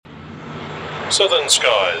Southern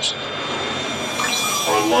Skies.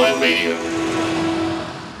 Online media.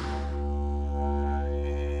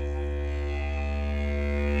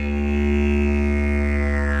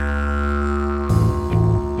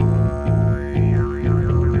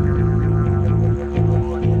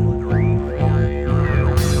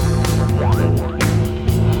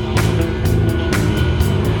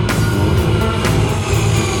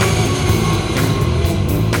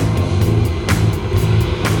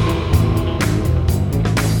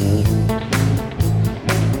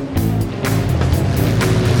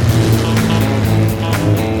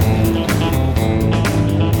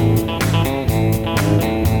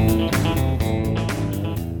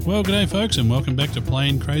 Well, g'day folks, and welcome back to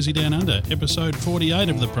Plane Crazy Down Under, episode 48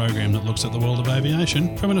 of the program that looks at the world of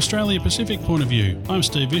aviation from an Australia-Pacific point of view. I'm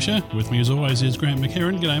Steve Vischer. With me as always is Grant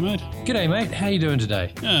McHerron. G'day, mate. G'day, mate. How you doing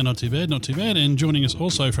today? Not too bad, not too bad. And joining us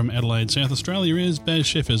also from Adelaide, South Australia is Baz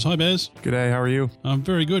Sheffers. Hi, Baz. G'day, how are you? I'm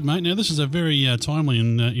very good, mate. Now, this is a very timely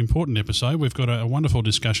and important episode. We've got a wonderful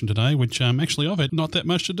discussion today, which actually I've had not that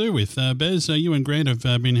much to do with. Baz, you and Grant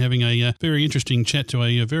have been having a very interesting chat to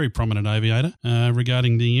a very prominent aviator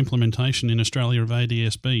regarding the implementation in Australia of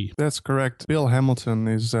ADS-B. That's correct. Bill Hamilton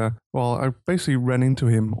is, I basically ran into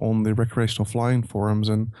him on the recreational flying forums,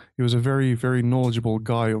 and he was a very, very knowledgeable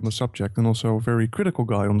guy on the subject and also a very critical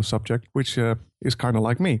guy on the subject, which is kind of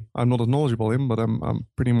like me. I'm not as knowledgeable in, but I'm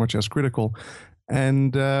pretty much as critical.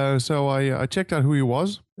 And so I checked out who he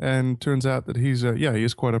was, and turns out that he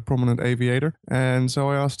is quite a prominent aviator. And so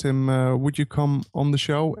I asked him, would you come on the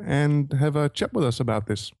show and have a chat with us about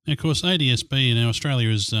this? Of course, ADS-B in Australia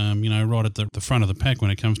is, right at the front of the pack when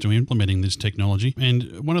it comes to implementing this technology.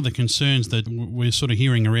 And one of the concerns that we're sort of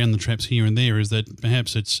hearing around the traps here and there is that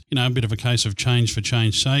perhaps it's, a bit of a case of change for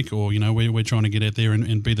change's sake, or, we're trying to get out there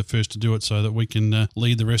and be the first to do it so that we can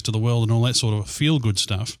lead the rest of the world and all that sort of feel-good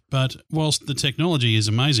stuff. But whilst the technology is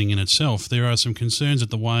amazing in itself, there are some concerns at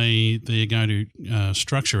the way they're going to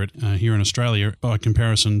structure it here in Australia by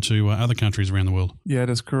comparison to other countries around the world. Yeah,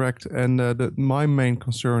 that's correct. And my main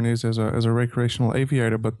concern is as a recreational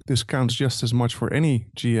aviator, but this counts just as much for any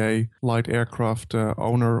GA, light aircraft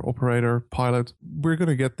owner, operator, pilot. We're going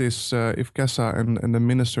to get this, if CASA and the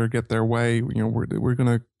minister get their way, we're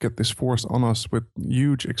going to get this forced on us with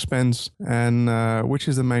huge expense, and which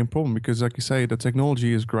is the main problem, because like you say, the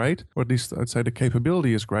technology is great, or at least I'd say the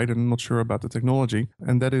capability is great, and I'm not sure about the technology.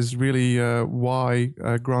 And that is really why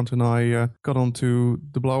Grant and I got onto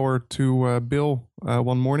the blower to Bill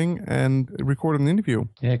one morning and recorded an interview.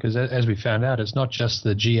 Yeah, because as we found out, it's not just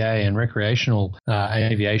the GA and recreational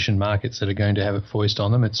aviation markets that are going to have it foist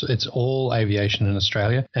on them. It's all aviation in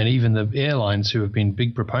Australia, and even the airlines who have been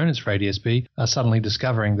big proponents for ADS-B are suddenly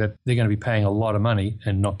discovering that they're going to be paying a lot of money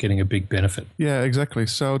and not getting a big benefit. Yeah, exactly.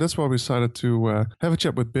 So that's why we decided to have a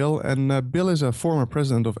chat with Bill. And Bill is a former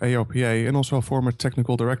president of AOPA and also a former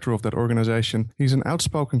technical director of that organization. He's an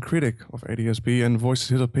outspoken critic of ADS-B and voices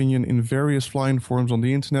his opinion in various flying forums on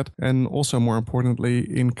the internet, and also, more importantly,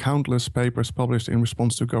 in countless papers published in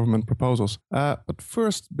response to government proposals. But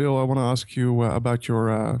first, Bill, I want to ask you about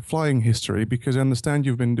your flying history, because I understand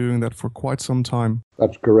you've been doing that for quite some time.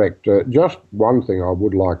 That's correct. Just one thing I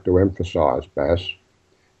would like to emphasise, Bass,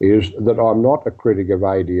 is that I'm not a critic of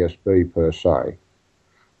ADS-B per se.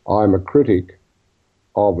 I'm a critic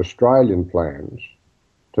of Australian plans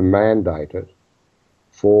to mandate it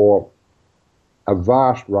for a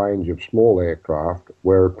vast range of small aircraft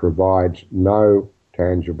where it provides no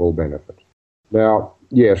tangible benefit. Now,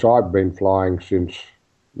 yes, I've been flying since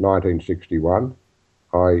 1961.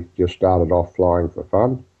 I just started off flying for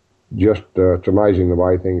fun. It's amazing the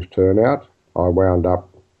way things turn out. I wound up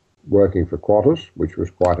working for Qantas, which was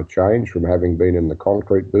quite a change from having been in the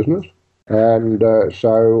concrete business. And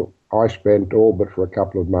so I spent all but for a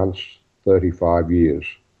couple of months, 35 years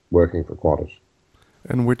working for Qantas.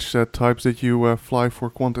 And which types did you fly for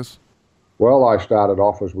Qantas? Well, I started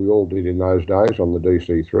off, as we all did in those days, on the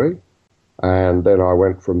DC-3. And then I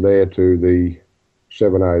went from there to the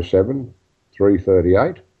 707,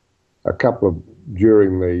 338.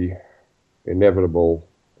 During the inevitable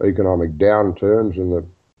economic downturns in the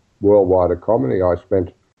worldwide economy, I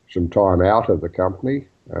spent some time out of the company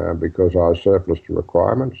because I was surplus to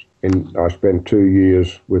requirements. I spent 2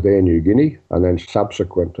 years with Air Niugini, and then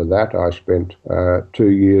subsequent to that I spent 2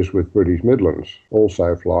 years with British Midlands,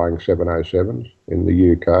 also flying 707s in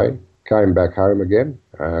the UK. Came back home again,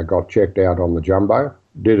 got checked out on the Jumbo,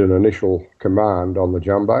 did an initial command on the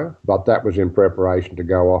Jumbo, but that was in preparation to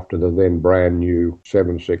go off to the then brand new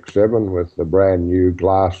 767 with the brand new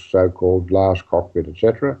so-called glass cockpit,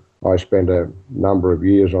 etc. I spent a number of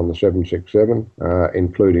years on the 767,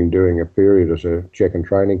 including doing a period as a check and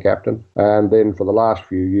training captain. And then for the last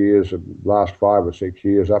few years, last 5 or 6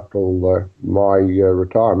 years up till my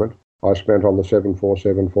retirement, I spent on the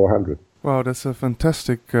 747-400. Wow, that's a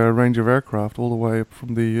fantastic range of aircraft, all the way up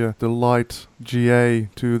from the light GA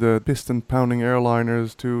to the piston-pounding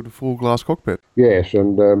airliners to the full-glass cockpit. Yes,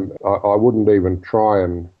 and I wouldn't even try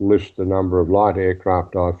and list the number of light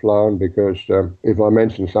aircraft I've flown because if I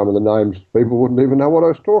mentioned some of the names, people wouldn't even know what I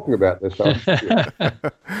was talking about.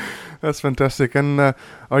 That's fantastic. And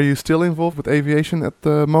are you still involved with aviation at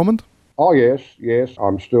the moment? Oh, yes.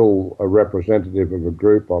 I'm still a representative of a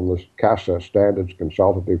group on the CASA Standards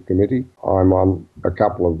Consultative Committee. I'm on a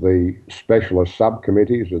couple of the specialist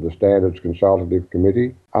subcommittees of the Standards Consultative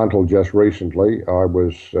Committee. Until just recently, I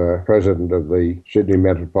was president of the Sydney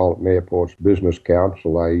Metropolitan Airports Business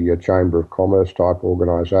Council, a Chamber of Commerce type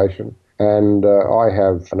organisation. And I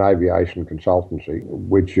have an aviation consultancy,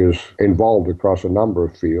 which is involved across a number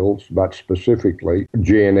of fields, but specifically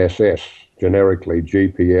GNSS, generically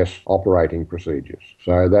GPS operating procedures.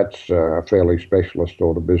 So that's a fairly specialist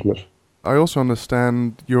sort of business. I also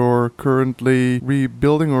understand you're currently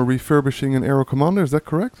rebuilding or refurbishing an Aero Commander, is that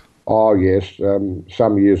correct? Oh, yes.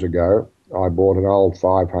 Some years ago, I bought an old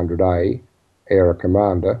 500A Aero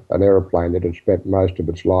Commander, an aeroplane that had spent most of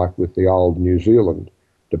its life with the old New Zealand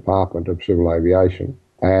Department of Civil Aviation.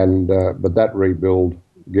 And but that rebuild,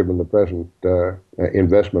 given the present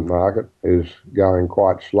investment market, is going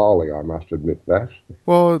quite slowly, I must admit that.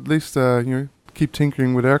 Well, at least keep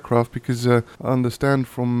tinkering with aircraft, because I understand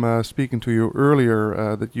from speaking to you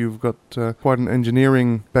earlier that you've got quite an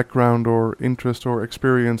engineering background or interest or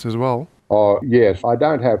experience as well. Yes, I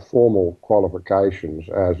don't have formal qualifications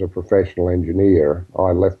as a professional engineer.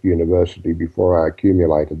 I left university before I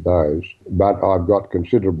accumulated those, but I've got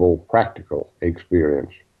considerable practical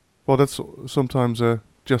experience. Well, that's sometimes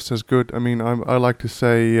just as good. I mean, I like to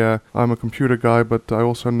say I'm a computer guy, but I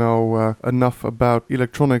also know enough about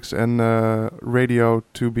electronics and radio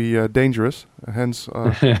to be dangerous. Hence,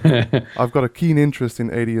 I've got a keen interest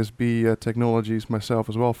in ADS-B technologies myself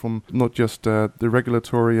as well, from not just the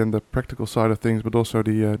regulatory and the practical side of things, but also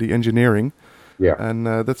the engineering. Yeah. And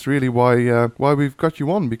that's really why we've got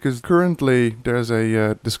you on, because currently there's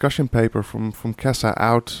a discussion paper from CASA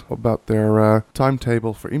out about their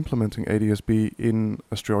timetable for implementing ADS-B in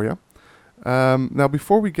Australia. Now,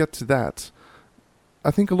 before we get to that, I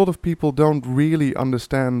think a lot of people don't really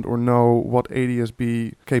understand or know what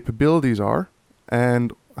ADS-B capabilities are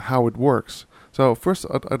and how it works. So first,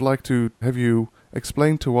 I'd like to have you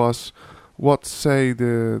explain to us what, say,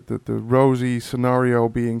 the rosy scenario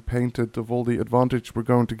being painted of all the advantage we're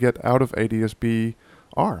going to get out of ADS-B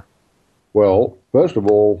are. Well, first of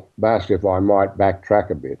all, Bas, if I might backtrack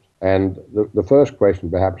a bit, and the first question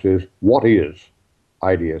perhaps is, what is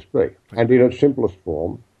ADS-B? And in its simplest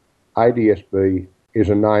form, ADS-B is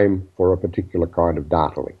a name for a particular kind of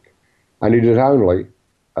data link. And it is only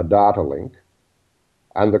a data link,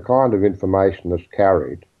 and the kind of information that's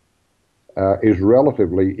carried is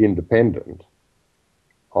relatively independent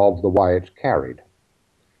of the way it's carried.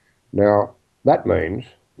 Now, that means,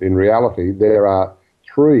 in reality, there are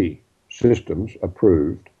 3 systems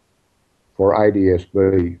approved for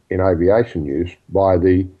ADS-B in aviation use by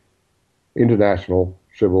the International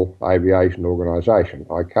Civil Aviation Organisation,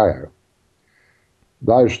 ICAO.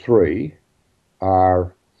 Those 3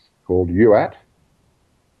 are called UAT,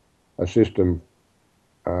 a system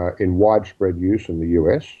in widespread use in the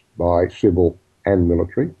US by civil and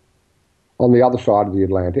military. On the other side of the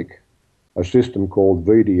Atlantic, a system called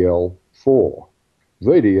VDL-4.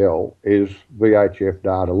 VDL is VHF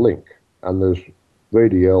data link, and there's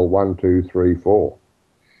VDL 1, 2, 3, 4.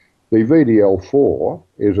 The VDL-4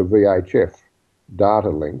 is a VHF data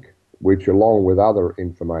link, which along with other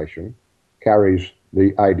information carries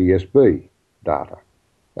the ADS-B data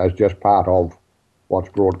as just part of what's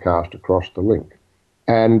broadcast across the link.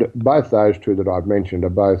 And both those 2 that I've mentioned are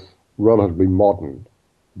both relatively modern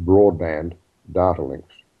broadband data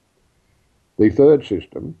links. The third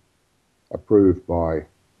system, approved by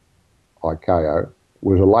ICAO,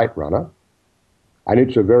 was a late runner, and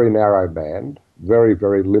it's a very narrow band, very,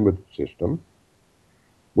 very limited system,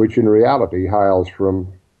 which in reality hails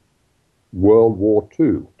from World War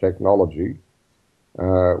II technology,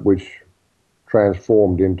 which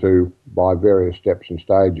transformed into, by various steps and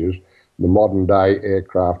stages, the modern-day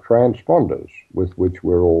aircraft transponders, with which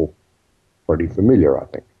we're all pretty familiar, I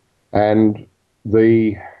think. And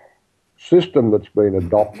the system that's been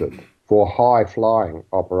adopted for high-flying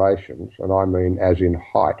operations, and I mean as in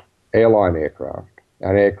height, airline aircraft,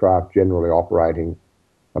 and aircraft generally operating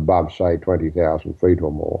above, say, 20,000 feet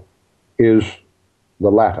or more, is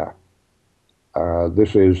the latter.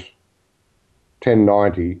 This is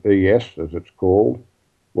 1090 ES, as it's called.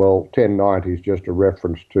 Well, 1090 is just a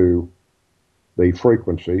reference to the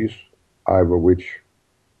frequencies over which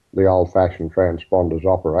the old-fashioned transponders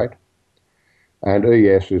operate. And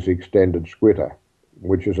ES is extended squitter,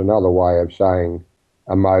 which is another way of saying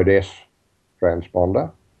a Mode S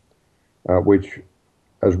transponder, which,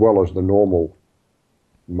 as well as the normal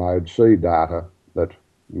Mode C data that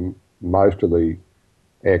most of the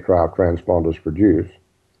aircraft transponders produce,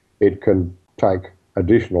 it can take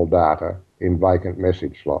additional data in vacant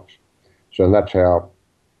message slots. So that's how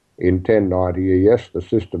in 1090 ES, the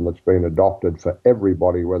system that's been adopted for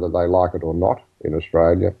everybody, whether they like it or not in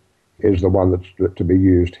Australia, is the one that's to be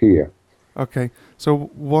used here. Okay, so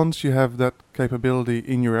once you have that capability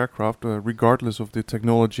in your aircraft, regardless of the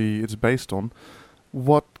technology it's based on,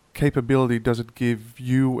 what capability does it give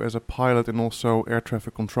you as a pilot and also air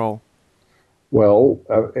traffic control? Well,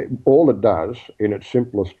 all it does in its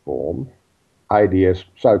simplest form, ADS,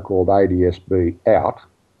 so-called ADS-B out,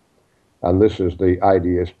 and this is the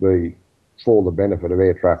ADS-B for the benefit of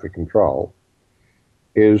air traffic control,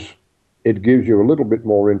 is it gives you a little bit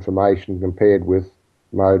more information compared with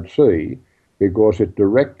Mode C, because it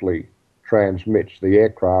directly transmits the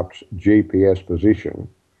aircraft's GPS position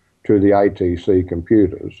to the ATC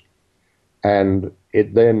computers, and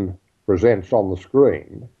it then presents on the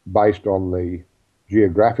screen, based on the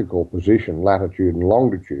geographical position, latitude and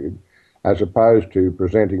longitude, as opposed to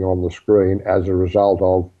presenting on the screen as a result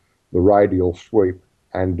of the radial sweep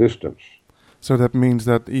and distance. So that means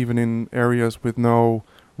that even in areas with no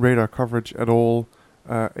radar coverage at all,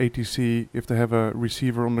 ATC, if they have a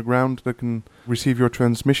receiver on the ground that can receive your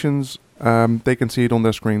transmissions, they can see it on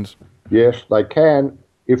their screens? Yes, they can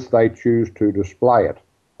if they choose to display it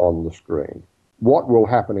on the screen. What will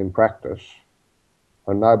happen in practice,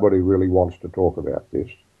 and nobody really wants to talk about this,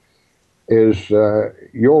 is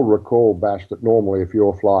you'll recall, Bass, that normally if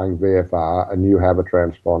you're flying VFR and you have a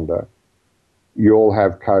transponder, you'll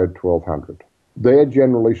have code 1200. They're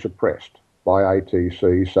generally suppressed by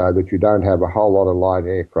ATC so that you don't have a whole lot of light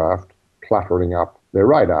aircraft cluttering up their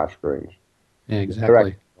radar screens. Yeah, exactly. They're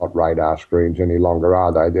actually not radar screens any longer,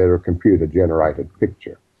 are they? They're a computer-generated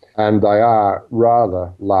picture. And they are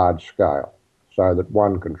rather large scale, so that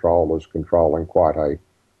one controller is controlling quite a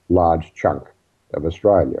large chunk of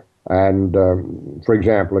Australia. And, for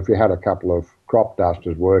example, if you had a couple of crop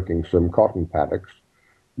dusters working some cotton paddocks,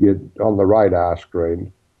 on the radar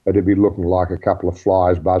screen, it'd be looking like a couple of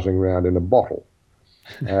flies buzzing around in a bottle.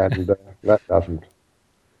 And that doesn't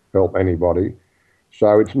help anybody.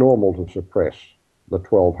 So it's normal to suppress the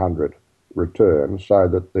 1200 return so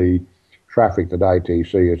that the traffic that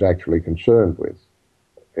ATC is actually concerned with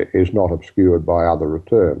is not obscured by other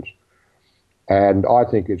returns. And I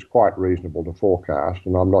think it's quite reasonable to forecast,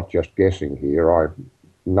 and I'm not just guessing here, I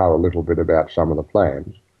know a little bit about some of the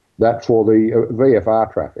plans, that for the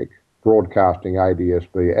VFR traffic, broadcasting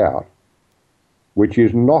ADS-B out, which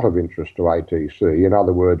is not of interest to ATC, in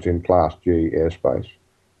other words, in Class G airspace,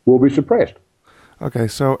 will be suppressed. Okay,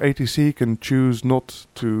 so ATC can choose not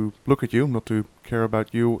to look at you, not to care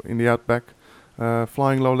about you in the outback,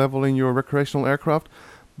 flying low level in your recreational aircraft,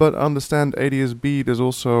 but understand ADS-B, there's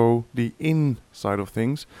also the in side of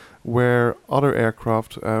things, where other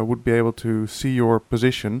aircraft would be able to see your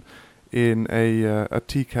position in a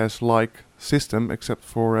TCAS-like system, except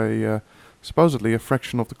for supposedly a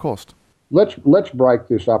fraction of the cost. Let's break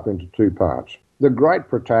this up into two parts. The great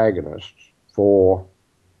protagonists for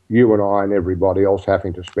you and I and everybody else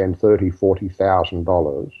having to spend $30,000,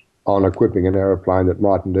 $40,000 on equipping an aeroplane that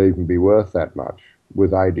mightn't even be worth that much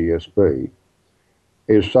with ADS-B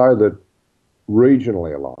is so that regional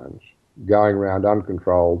airlines going around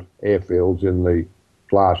uncontrolled airfields in the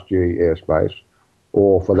Class G airspace,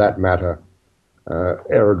 or for that matter,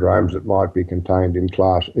 aerodromes that might be contained in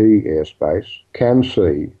Class E airspace, can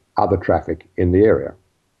see other traffic in the area.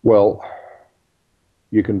 Well,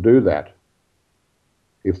 you can do that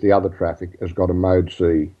if the other traffic has got a Mode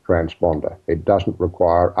C transponder. It doesn't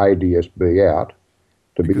require ADS-B out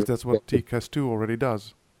to be... Because that's what TCAS-2 already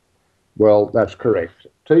does. Well, that's correct.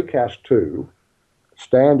 TCAS-2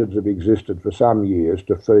 standards have existed for some years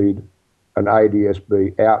to feed an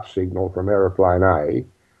ADS-B out signal from aeroplane A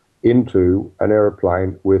into an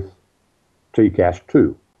aeroplane with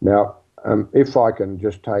TCAS-2. Now, if I can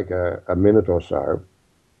just take a minute or so,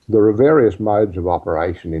 there are various modes of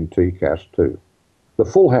operation in TCAS-2. The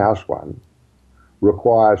full house one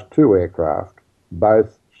requires two aircraft,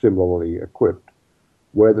 both similarly equipped,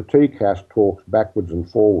 where the TCAS talks backwards and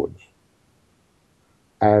forwards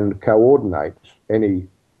and coordinates any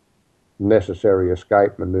necessary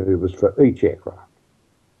escape manoeuvres for each aircraft.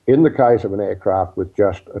 In the case of an aircraft with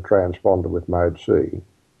just a transponder with Mode C,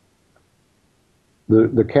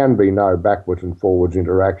 there can be no backwards and forwards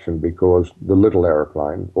interaction because the little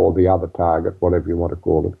aeroplane, or the other target, whatever you want to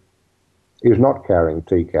call it, is not carrying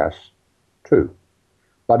TCAS 2.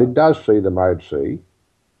 But it does see the Mode C.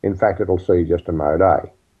 In fact, it'll see just a Mode A.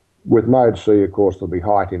 With Mode C, of course, there'll be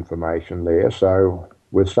height information there, so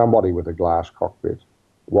with somebody with a glass cockpit,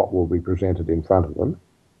 what will be presented in front of them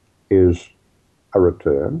is a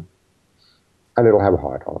return, and it'll have a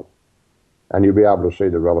height on it. And you'll be able to see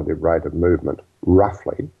the relative rate of movement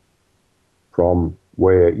roughly from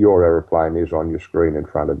where your aeroplane is on your screen in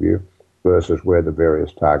front of you versus where the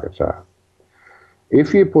various targets are.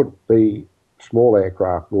 If you put the small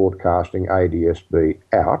aircraft broadcasting ADS-B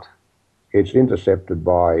out, it's intercepted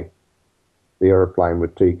by the aeroplane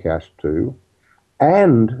with TCAS 2,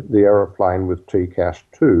 and the aeroplane with TCAS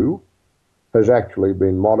 2 has actually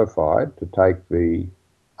been modified to take the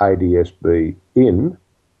ADS-B in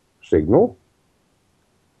signal.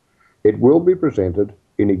 It will be presented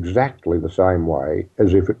in exactly the same way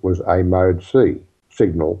as if it was a Mode C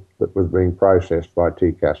signal that was being processed by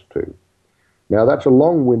TCAS 2. Now, that's a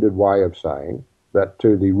long-winded way of saying that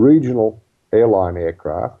to the regional airline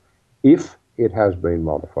aircraft, if it has been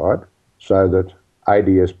modified so that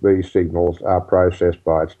ADS-B signals are processed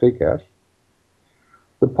by its TCAS,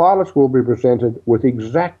 the pilots will be presented with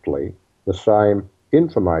exactly the same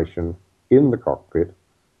information in the cockpit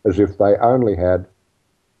as if they only had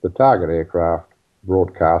the target aircraft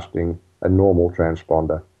broadcasting a normal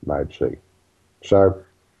transponder Mode C. So,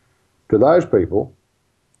 to those people,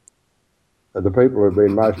 the people who have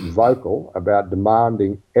been most vocal about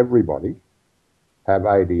demanding everybody have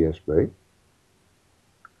ADS-B,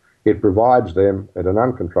 it provides them at an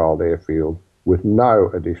uncontrolled airfield with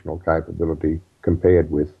no additional capability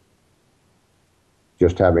compared with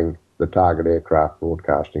just having the target aircraft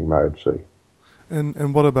broadcasting Mode C.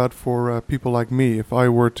 And what about for people like me? If I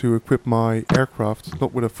were to equip my aircraft,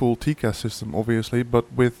 not with a full TCAS system, obviously,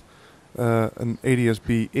 but with an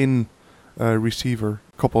ADS-B in receiver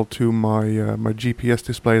coupled to my GPS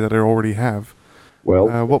display that I already have,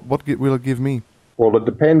 well, what will it give me? Well, it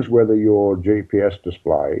depends whether your GPS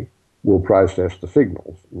display will process the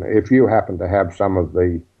signals. If you happen to have some of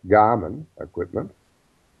the Garmin equipment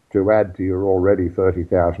to add to your already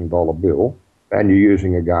 $30,000 bill, and you're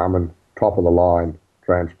using a Garmin top-of-the-line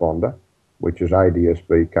transponder, which is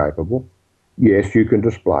ADS-B capable, yes, you can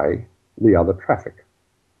display the other traffic.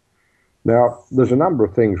 Now, there's a number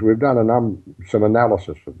of things. We've done some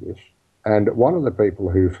analysis of this, and one of the people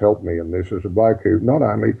who's helped me in this is a bloke who not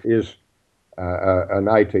only is an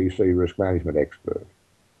ATC risk management expert,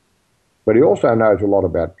 but he also knows a lot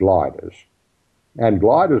about gliders. And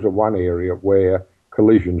gliders are one area where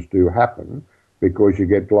collisions do happen because you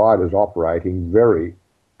get gliders operating very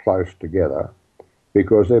close together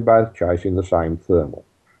because they're both chasing the same thermal.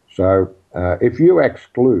 So if you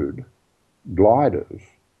exclude gliders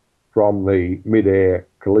from the mid-air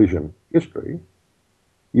collision history,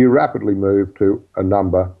 you rapidly move to a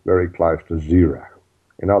number very close to zero.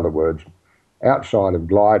 In other words, outside of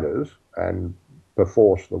gliders and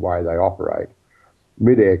perforce the way they operate,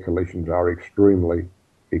 mid-air collisions are extremely,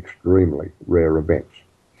 extremely rare events.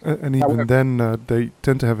 And even then, they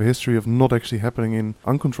tend to have a history of not actually happening in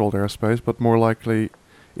uncontrolled airspace, but more likely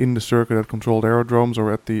in the circuit at controlled aerodromes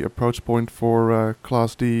or at the approach point for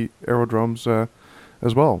Class D aerodromes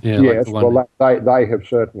as well. Yeah, yes, well, they have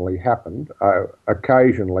certainly happened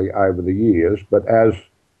occasionally over the years, but as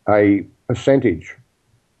a percentage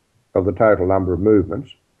of the total number of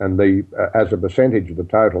movements and as a percentage of the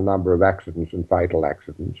total number of accidents and fatal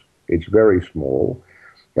accidents, it's very small.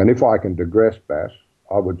 And if I can digress, Bass,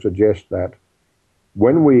 I would suggest that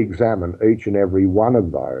when we examine each and every one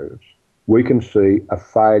of those, we can see a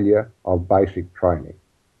failure of basic training,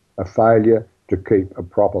 a failure to keep a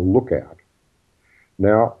proper lookout.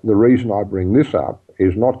 Now, the reason I bring this up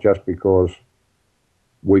is not just because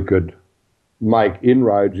we could make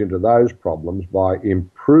inroads into those problems by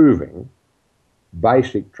improving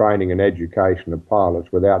basic training and education of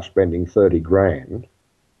pilots without spending 30 grand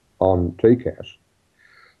on TCAS.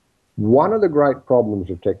 One of the great problems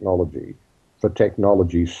of technology, for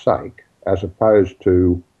technology's sake, as opposed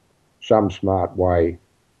to some smart way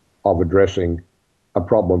of addressing a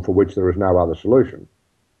problem for which there is no other solution,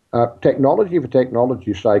 technology for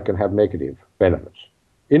technology's sake can have negative benefits,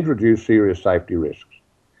 introduce serious safety risks.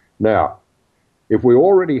 Now, if we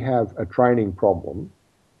already have a training problem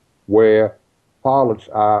where pilots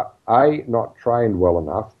are A, not trained well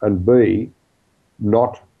enough, and B,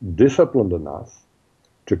 not disciplined enough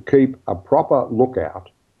to keep a proper lookout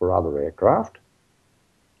for other aircraft.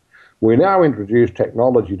 We now introduce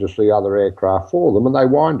technology to see other aircraft for them, and they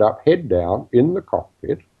wind up head down in the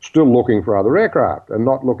cockpit, still looking for other aircraft and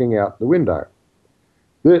not looking out the window.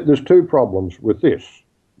 There's two problems with this,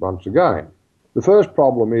 once again. The first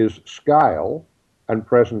problem is scale and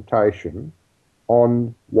presentation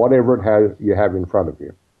on whatever you have in front of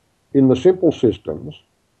you. In the simple systems,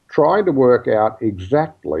 trying to work out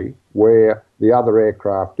exactly where the other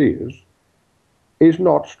aircraft is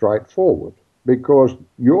not straightforward, because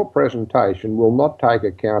your presentation will not take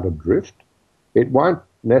account of drift. It won't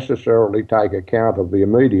necessarily take account of the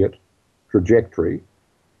immediate trajectory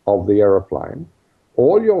of the aeroplane.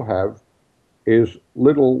 All you'll have is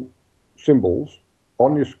little symbols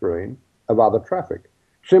on your screen of other traffic.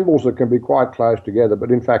 Symbols that can be quite close together,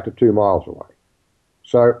 but in fact are 2 miles away.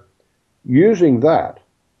 So using that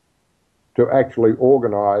to actually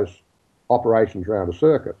organise operations around a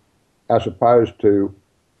circuit, as opposed to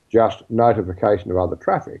just notification of other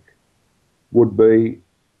traffic, would be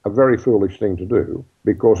a very foolish thing to do,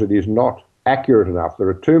 because it is not accurate enough. There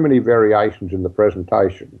are too many variations in the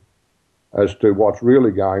presentation as to what's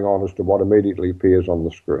really going on as to what immediately appears on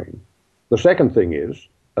the screen. The second thing is,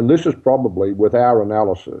 and this is probably with our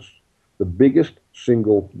analysis the biggest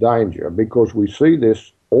single danger, because we see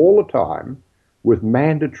this all the time with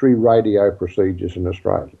mandatory radio procedures in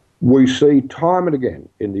Australia. We see time and again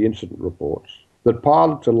in the incident reports that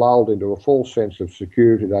pilots are lulled into a false sense of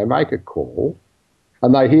security. They make a call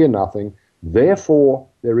and they hear nothing, therefore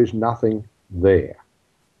there is nothing there.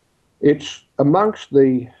 It's amongst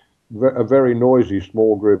a very noisy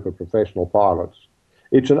small group of professional pilots.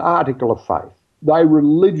 It's an article of faith. They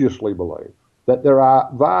religiously believe that there are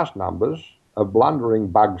vast numbers of blundering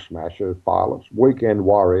bug smashers pilots, weekend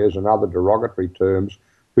warriors and other derogatory terms,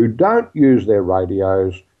 who don't use their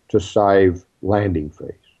radios to save landing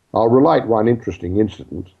fees. I'll relate one interesting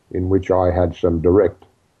incident in which I had some direct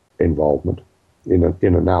involvement in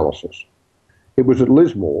analysis. It was at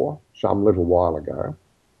Lismore some little while ago,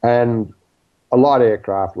 and a light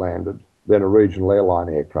aircraft landed, then a regional airline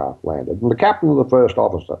aircraft landed, and the captain of the first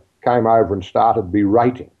officer came over and started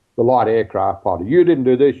berating the light aircraft pilot. You didn't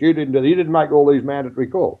do this, you didn't do that, you didn't make all these mandatory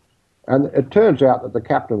calls. And it turns out that the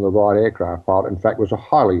captain of the light aircraft pilot, in fact, was a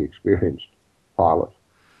highly experienced pilot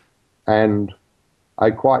and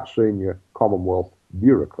a quite senior Commonwealth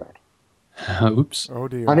bureaucrat. Oops. Oh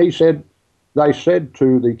dear. And they said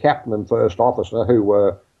to the captain and first officer, who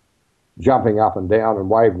were jumping up and down and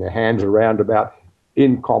waving their hands around about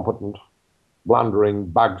incompetent, blundering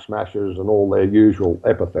bug smashers and all their usual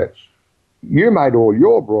epithets, you made all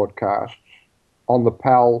your broadcasts on the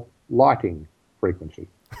PAL lighting frequency.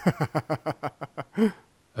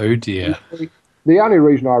 Oh dear. The only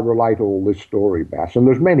reason I relate all this story, Bass, and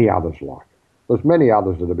there's many others like it, there's many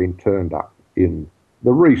others that have been turned up in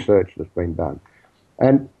the research that's been done.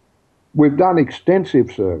 And we've done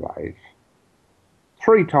extensive surveys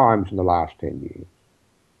 3 times in the last 10 years.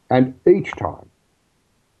 And each time,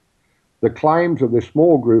 the claims of this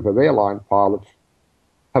small group of airline pilots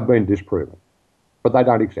have been disproven, but they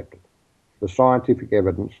don't accept it. The scientific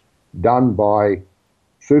evidence done by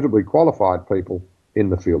suitably qualified people in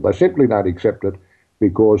the field, they simply don't accept it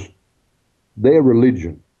because their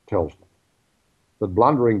religion tells them that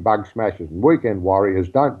blundering bug smashers and weekend warriors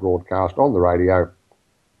don't broadcast on the radio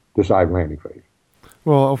to save landing fees.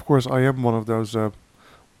 Well, of course, I am one of those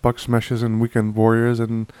bug smashers and weekend warriors,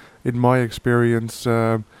 and in my experience,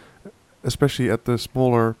 especially at the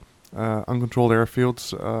smaller uncontrolled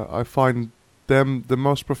airfields, I find them the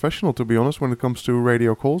most professional, to be honest, when it comes to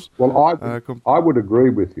radio calls. Well, I would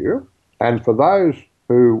agree with you. And for those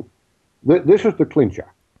who, this is the clincher.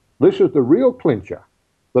 This is the real clincher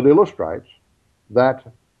that illustrates that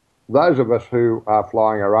those of us who are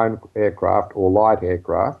flying our own aircraft or light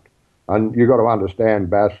aircraft, and you've got to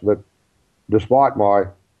understand, Bass, that despite my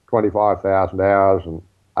 25,000 hours and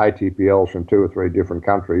ATPLs from 2 or 3 different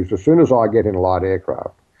countries, as soon as I get in a light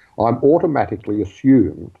aircraft, I'm automatically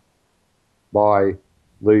assumed by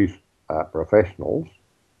these professionals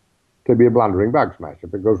to be a blundering bug smasher,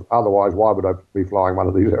 because otherwise why would I be flying one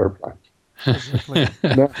of these aeroplanes? Exactly.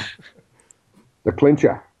 Now, the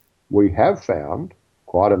clincher, we have found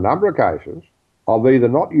quite a number of cases of either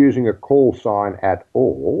not using a call sign at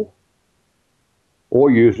all or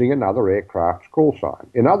using another aircraft's call sign.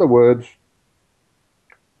 In other words,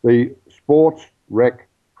 the sports rec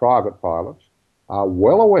private pilots are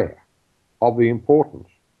well aware of the importance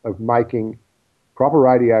of making proper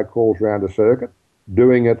radio calls around a circuit,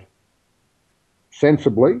 doing it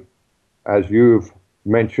sensibly, as you've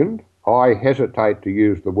mentioned. I hesitate to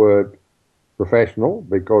use the word professional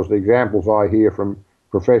because the examples I hear from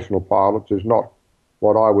professional pilots is not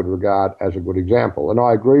what I would regard as a good example. And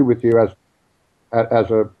I agree with you as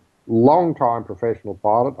a long-time professional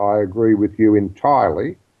pilot, I agree with you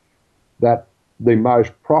entirely that the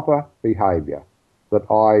most proper behaviour that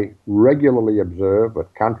I regularly observe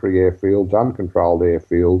at country airfields, uncontrolled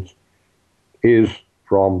airfields, is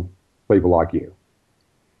from people like you.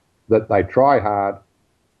 That they try hard,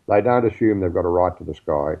 they don't assume they've got a right to the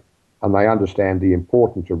sky, and they understand the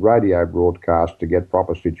importance of radio broadcast to get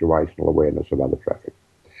proper situational awareness of other traffic.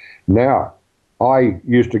 Now, I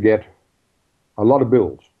used to get a lot of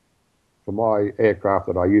bills for my aircraft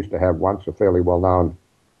that I used to have once, a fairly well-known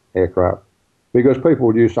aircraft, because people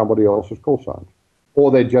would use somebody else's call signs. Or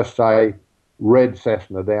they'd just say, red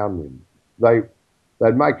Cessna downwind. They'd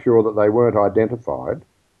make sure that they weren't identified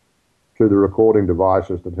to the recording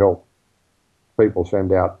devices that help people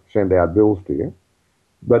send out bills to you.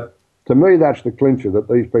 But to me, that's the clincher, that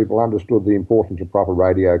these people understood the importance of proper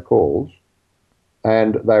radio calls,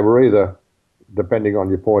 and they were either, depending on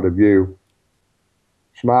your point of view,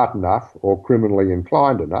 smart enough or criminally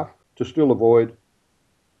inclined enough to still avoid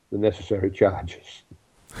the necessary charges.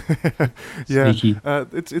 Yeah,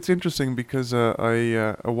 it's interesting because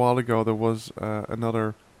a while ago there was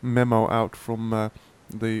another memo out from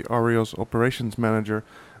the Arios operations manager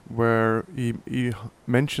where he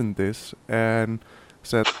mentioned this and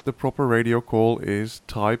said the proper radio call is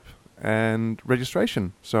type and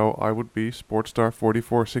registration. So I would be Sportstar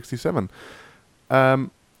 4467.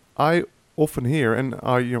 I often hear, and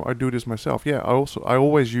I do this myself. Yeah, I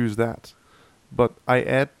always use that, but I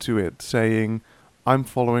add to it saying I'm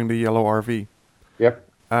following the yellow RV. Yep.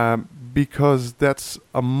 Because that's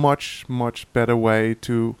a much better way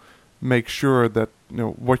to make sure that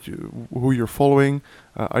who you're following,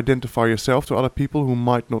 identify yourself to other people who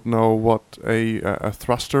might not know what a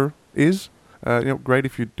thruster is. Great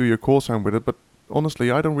if you do your call sign with it, but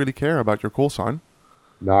honestly, I don't really care about your call sign.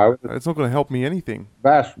 No. It's not going to help me anything.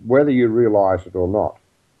 Bass, whether you realise it or not,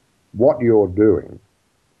 what you're doing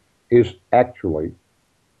is actually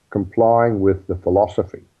complying with the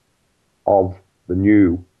philosophy of the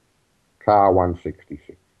new CAR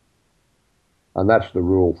 166. And that's the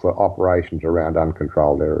rule for operations around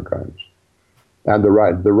uncontrolled aerodromes. And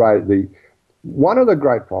one of the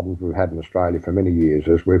great problems we've had in Australia for many years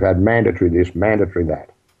is we've had mandatory this, mandatory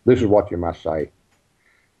that. This is what you must say.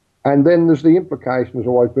 And then there's the implication has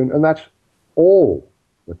always been, and that's all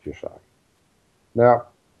that you say. Now,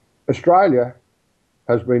 Australia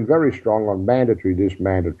has been very strong on mandatory this,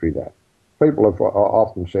 mandatory that. People have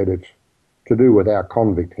often said it's to do with our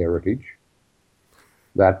convict heritage,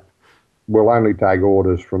 that we'll only take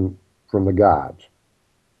orders from the guards.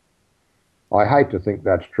 I hate to think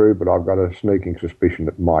that's true, but I've got a sneaking suspicion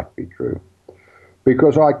it might be true.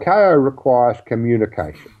 Because ICAO requires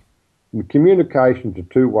communication. And communication is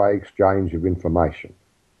a two-way exchange of information,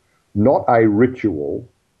 not a ritual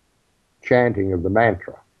chanting of the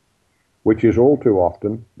mantra, which is all too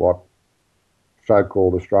often what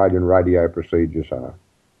so-called Australian radio procedures are.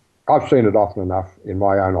 I've seen it often enough in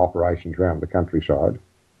my own operations around the countryside,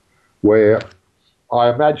 where I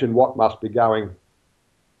imagine what must be going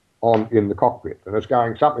on in the cockpit. And it's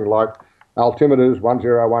going something like altimeters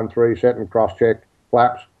 1013, set and cross-check,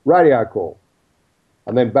 flaps, radio call.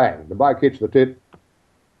 And then bang, the boat hits the tit.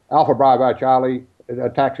 Alpha Bravo Charlie,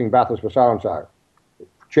 taxiing Bathurst for so-and-so.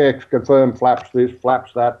 Checks, confirm, flaps this,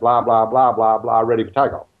 flaps that, blah, blah, blah, blah, blah, ready for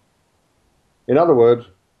takeoff. In other words,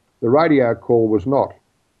 the radio call was not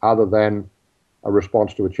other than a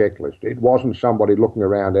response to a checklist. It wasn't somebody looking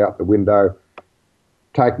around out the window,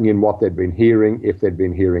 taking in what they'd been hearing, if they'd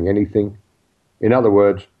been hearing anything. In other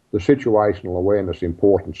words, the situational awareness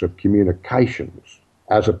importance of communications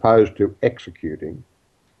as opposed to executing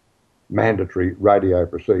mandatory radio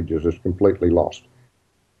procedures is completely lost.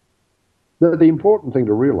 The important thing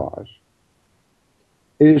to realise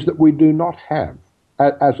is that we do not have,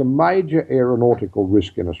 as a major aeronautical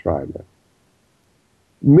risk in Australia,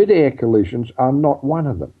 mid-air collisions are not one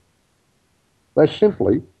of them. They're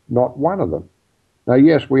simply not one of them. Now,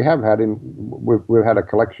 yes, we've had a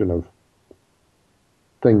collection of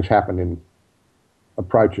things happen in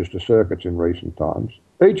approaches to circuits in recent times.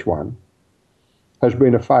 Each one has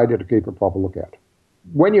been a failure to keep a proper lookout.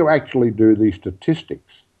 When you actually do these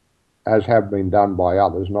statistics, as have been done by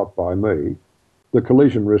others, not by me, the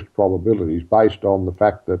collision risk probabilities based on the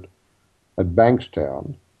fact that at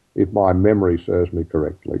Bankstown, if my memory serves me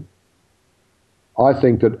correctly, I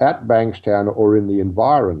think that at Bankstown or in the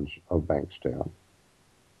environs of Bankstown,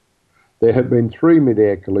 there have been 3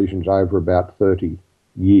 mid-air collisions over about 30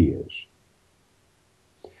 years.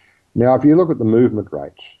 Now, if you look at the movement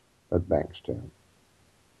rates at Bankstown,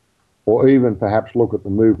 or even perhaps look at the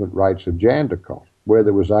movement rates of Jandakot, where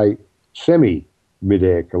there was a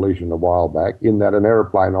semi-mid-air collision a while back, in that an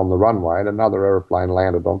aeroplane on the runway and another aeroplane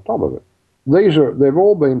landed on top of it. They've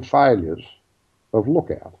all been failures of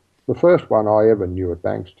Lookout. The first one I ever knew at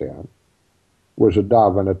Bankstown was a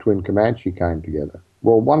Dove and a twin Comanche came together.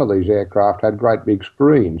 Well, one of these aircraft had great big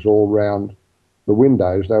screens all round the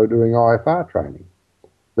windows. They were doing IFR training.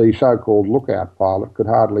 The so-called Lookout pilot could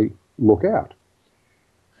hardly look out.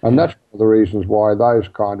 And that's one of the reasons why those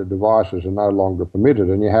kind of devices are no longer permitted,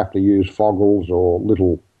 and you have to use foggles or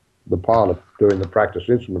the pilot doing the practice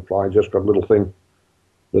instrument flying just got a little thing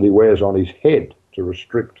that he wears on his head to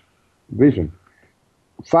restrict vision.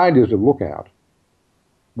 Failures of Lookout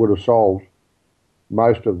would have solved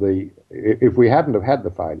most of if we hadn't have had the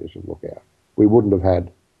failures of Lookout, we wouldn't have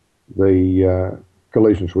had the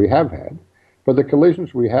collisions we have had. But the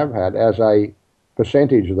collisions we have had, as a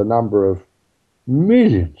percentage of the number of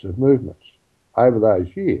millions of movements over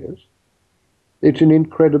those years, it's an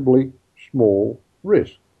incredibly small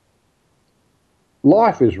risk.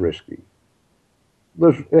 Life is risky.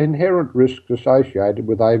 There's inherent risks associated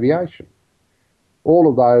with aviation. All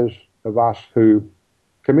of those of us who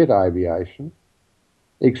commit aviation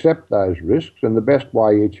accept those risks, and the best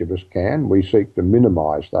way each of us can, we seek to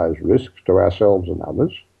minimise those risks to ourselves and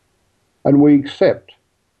others, and we accept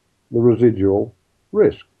the residual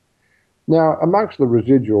risk. Now, amongst the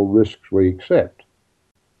residual risks we accept,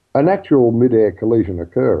 an actual mid-air collision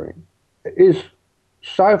occurring is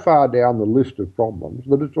so far down the list of problems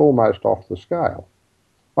that it's almost off the scale.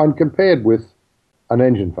 And compared with an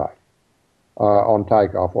engine failure on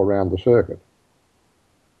takeoff or around the circuit.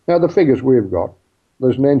 Now, the figures we've got,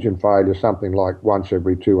 there's an engine failure something like once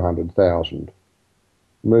every 200,000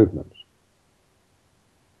 movements.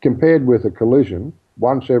 Compared with a collision,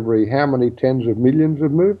 once every how many tens of millions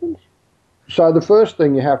of movements? So the first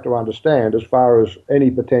thing you have to understand, as far as any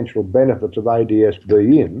potential benefits of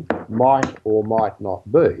ADS-B in might or might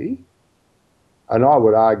not be, and I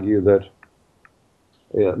would argue that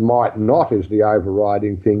might not is the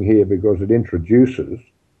overriding thing here because it introduces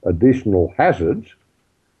additional hazards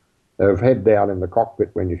of head down in the cockpit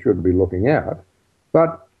when you should be looking out.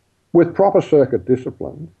 But with proper circuit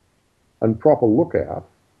discipline and proper lookout,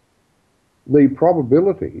 the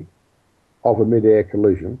probability of a mid-air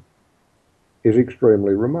collision is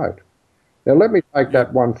extremely remote. Now let me take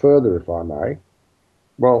that one further, if I may.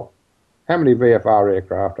 Well, how many VFR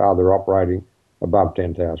aircraft are there operating above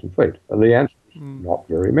 10,000 feet? And the answer is not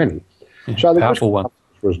very many. So the powerful one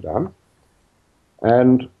was done,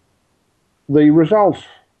 and the results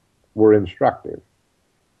were instructive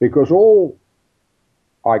because all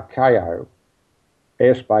ICAO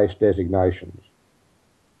airspace designations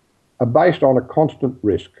are based on a constant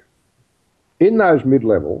risk. In those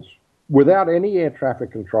mid-levels, without any air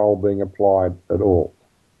traffic control being applied at all,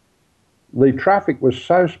 the traffic was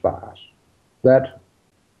so sparse that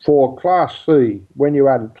for Class C, when you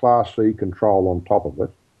added Class C control on top of it,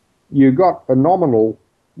 you got a nominal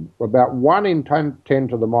about 1 in 10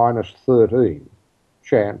 to the minus 13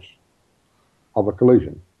 chance of a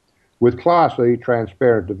collision. With Class E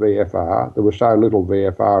transparent to VFR, there was so little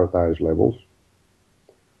VFR at those levels,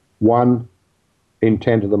 1 in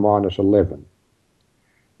 10 to the minus 11.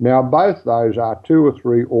 Now, both those are 2 or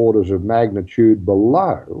 3 orders of magnitude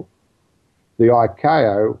below the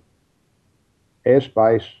ICAO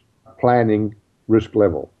airspace planning risk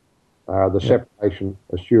level, the separation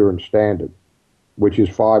assurance standard, which is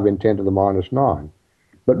 5 in 10 to the minus 9.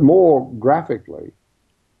 But more graphically,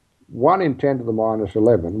 1 in 10 to the minus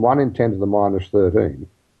 11, 1 in 10 to the minus 13,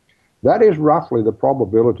 that is roughly the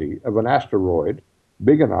probability of an asteroid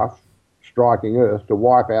big enough striking Earth to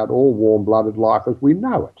wipe out all warm-blooded life as we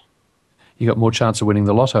know it. You got more chance of winning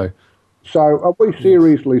the lotto. So are we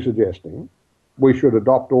seriously suggesting we should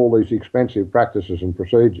adopt all these expensive practices and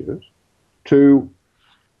procedures to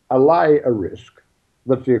allay a risk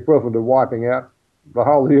that's the equivalent of wiping out the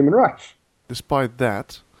whole human race? Despite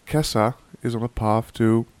that, CASA is on a path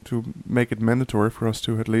to make it mandatory for us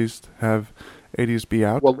to at least have ADS-B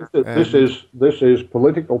out. Well, this is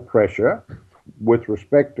political pressure with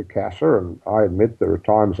respect to CASA, and I admit there are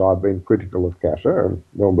times I've been critical of CASA, and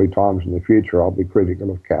there'll be times in the future I'll be critical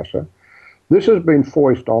of CASA. This has been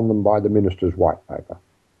foisted on them by the Minister's White Paper.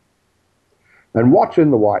 And what's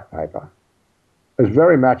in the White Paper is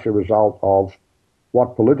very much a result of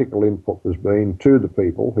what political input has been to the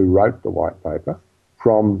people who wrote the White Paper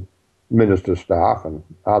from Minister's staff and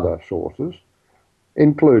other sources,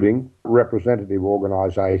 including representative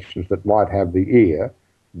organisations that might have the ear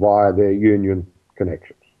via their union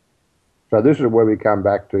connections. So this is where we come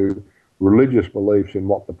back to religious beliefs in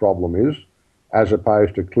what the problem is, as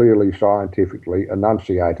opposed to clearly scientifically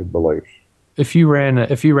enunciated beliefs. If you ran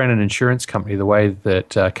an insurance company the way that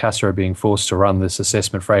CASA are being forced to run this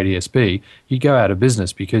assessment for ADSB, you'd go out of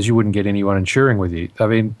business because you wouldn't get anyone insuring with you. I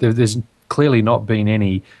mean, there's clearly not been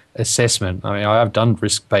any assessment. I mean, I've done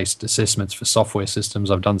risk-based assessments for software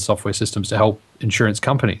systems. I've done software systems to help insurance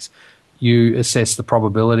companies. You assess the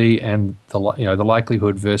probability and the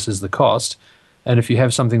likelihood versus the cost. And if you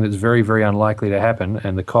have something that's very, very unlikely to happen,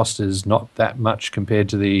 and the cost is not that much compared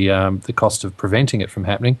to the cost of preventing it from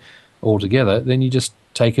happening altogether, then you just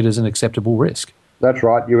take it as an acceptable risk. That's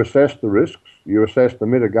right. You assess the risks, you assess the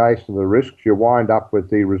mitigation of the risks, you wind up with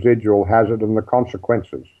the residual hazard and the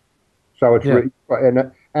consequences. So it's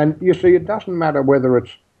and you see, it doesn't matter whether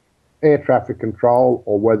it's air traffic control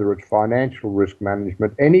or whether it's financial risk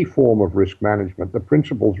management, any form of risk management, the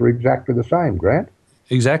principles are exactly the same, Grant.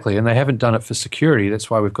 Exactly, and they haven't done it for security. That's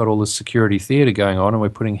why we've got all this security theatre going on, and we're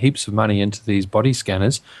putting heaps of money into these body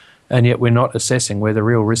scanners, and yet we're not assessing where the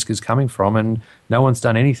real risk is coming from, and no one's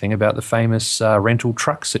done anything about the famous rental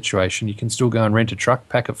truck situation. You can still go and rent a truck,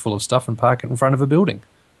 pack it full of stuff, and park it in front of a building.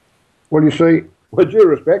 Well, you see, with due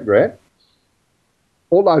respect, Grant,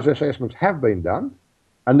 all those assessments have been done,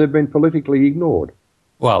 and they've been politically ignored.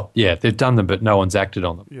 Well, yeah, they've done them, but no one's acted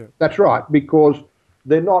on them. Yeah. That's right, because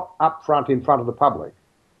they're not up front in front of the public.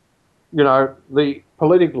 You know, the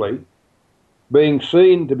politically being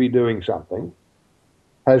seen to be doing something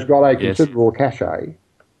has got a considerable cachet,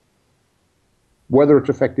 whether it's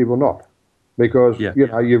effective or not, because, you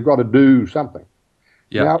know, you've got to do something.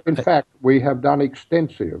 Yeah. Now, in fact, we have done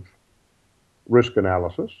extensive risk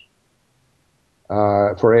analysis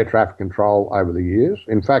for air traffic control over the years.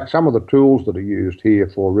 In fact, some of the tools that are used here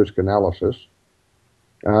for risk analysis,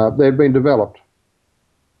 they've been developed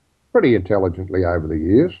pretty intelligently over the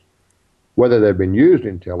years. Whether they've been used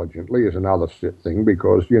intelligently is another thing,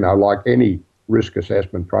 because, you know, like any risk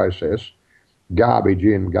assessment process, garbage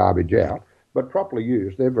in, garbage out, but properly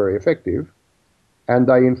used, they're very effective, and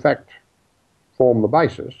they in fact form the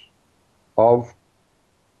basis of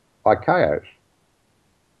ICAO's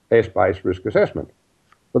airspace risk assessment.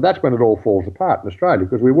 But that's when it all falls apart in Australia,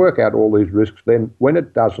 because we work out all these risks, then when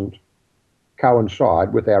it doesn't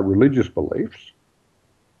coincide with our religious beliefs,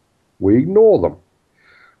 we ignore them.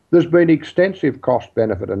 There's been extensive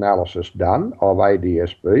cost-benefit analysis done of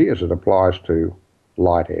ADSB as it applies to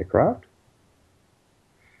light aircraft.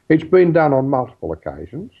 It's been done on multiple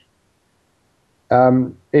occasions.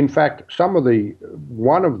 In fact,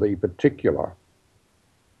 one of the particular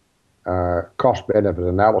cost-benefit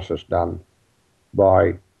analysis done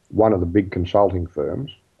by one of the big consulting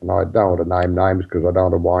firms, and I don't want to name names because I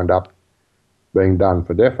don't want to wind up being done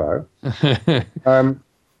for defo.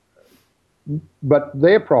 But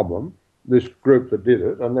their problem, this group that did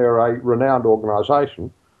it, and they're a renowned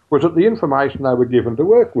organisation, was that the information they were given to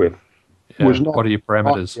work with was not what are your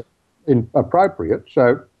parameters? Appropriate.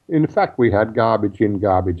 So, in fact, we had garbage in,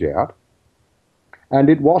 garbage out, and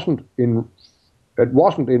it wasn't in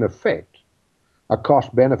effect a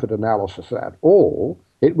cost-benefit analysis at all.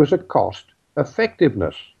 It was a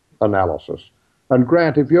cost-effectiveness analysis. And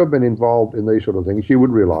Grant, if you've been involved in these sort of things, you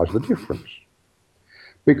would realise the difference.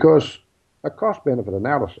 Because a cost-benefit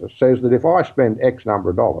analysis says that if I spend X number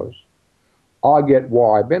of dollars, I get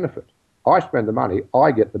Y benefit. I spend the money,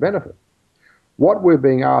 I get the benefit. What we're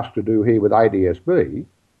being asked to do here with ADSB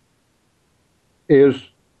is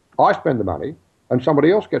I spend the money and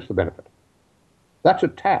somebody else gets the benefit. That's a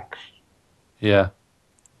tax. Yeah.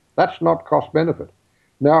 That's not cost-benefit.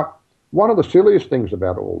 Now, one of the silliest things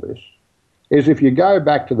about all this is if you go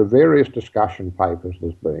back to the various discussion papers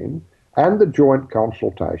there's been, and the joint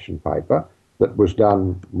consultation paper that was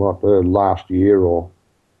done last year or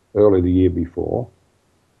early the year before,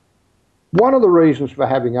 one of the reasons for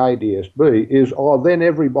having ADSB is, then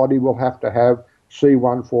everybody will have to have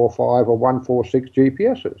C145 or 146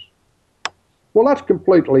 GPSs. Well, that's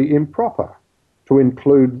completely improper to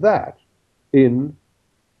include that in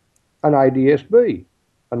an ADSB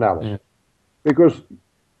analysis, because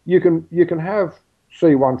you can have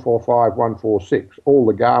C145, 146, all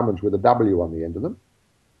the Garmins with a W on the end of them,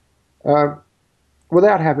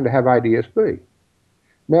 without having to have ADSB.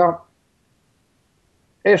 Now,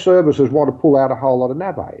 air services want to pull out a whole lot of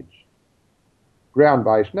nav aids,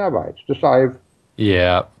 ground-based nav aids, to save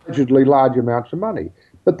allegedly large amounts of money.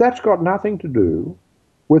 But that's got nothing to do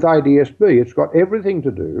with ADSB. It's got everything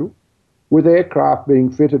to do with aircraft being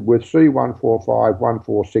fitted with C145,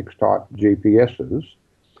 146 type GPSs,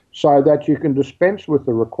 so that you can dispense with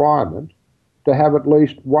the requirement to have at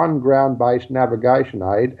least one ground-based navigation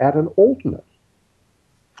aid at an alternate.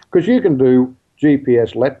 Because you can do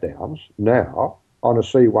GPS letdowns now on a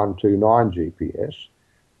C129 GPS,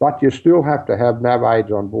 But you still have to have nav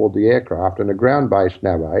aids on board the aircraft and a ground-based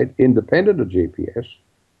nav aid, independent of GPS,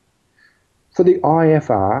 for the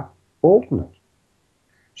IFR alternate.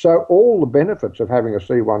 So all the benefits of having a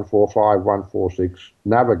C145, 146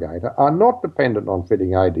 Navigator are not dependent on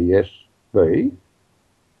fitting ADS-B.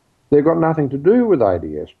 They've got nothing to do with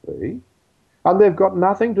ADS-B, and they've got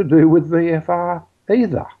nothing to do with VFR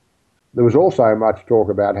either. There was also much talk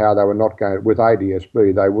about how they were not going, with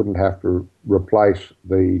ADS-B, they wouldn't have to replace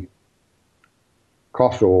the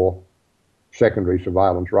COSOR secondary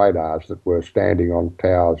surveillance radars that were standing on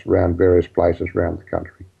towers around various places around the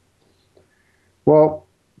country. Well,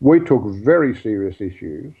 we took very serious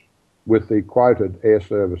issues with the quoted Air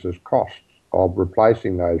Services costs of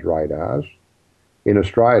replacing those radars in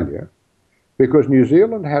Australia because New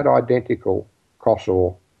Zealand had identical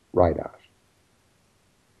COSOR radars.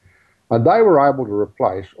 And they were able to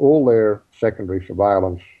replace all their secondary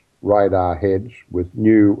surveillance radar heads with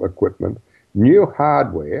new equipment, new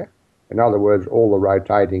hardware, in other words, all the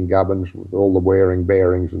rotating gubbins with all the wearing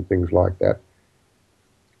bearings and things like that,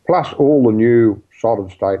 plus all the new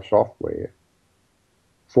solid-state software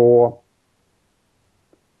for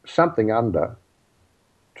something under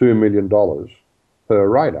 $2 million per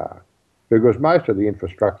radar, because most of the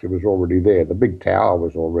infrastructure was already there. The big tower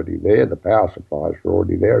was already there, the power supplies were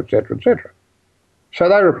already there, etc., etc. So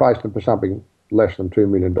they replaced them for something less than $2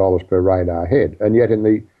 million per radar head, and yet in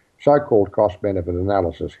the so-called cost-benefit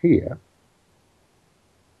analysis here,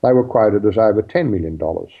 they were quoted as over $10 million.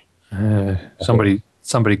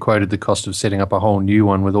 Somebody quoted the cost of setting up a whole new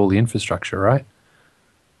one with all the infrastructure, right?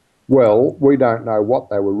 Well, we don't know what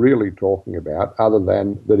they were really talking about, other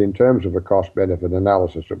than that in terms of a cost-benefit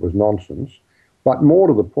analysis, it was nonsense. But more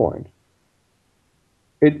to the point,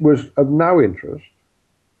 it was of no interest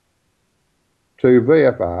to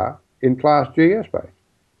VFR in Class G airspace.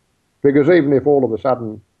 Because even if all of a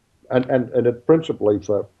sudden, and it principally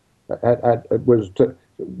for, it was to,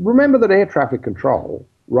 remember that air traffic control,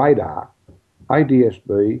 radar,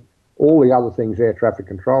 ADS-B, all the other things air traffic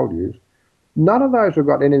control use, none of those have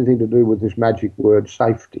got anything to do with this magic word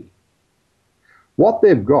safety. What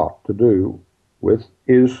they've got to do with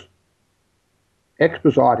is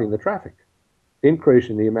expediting the traffic,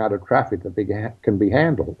 increasing the amount of traffic that can be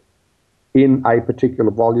handled in a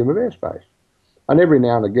particular volume of airspace. And every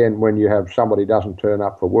now and again, when you have somebody doesn't turn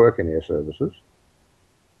up for work in air services,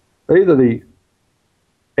 either the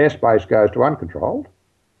airspace goes to uncontrolled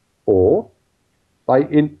or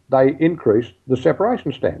they increase the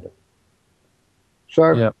separation standard.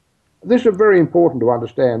 So This is very important to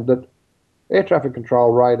understand that air traffic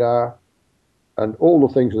control radar and all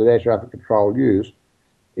the things that air traffic control use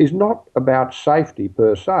is not about safety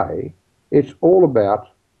per se. It's all about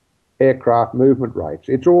aircraft movement rates.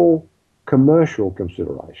 It's all commercial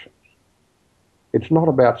considerations. It's not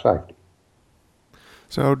about safety.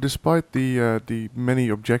 So, despite the many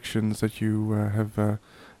objections that you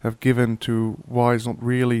have given to why it's not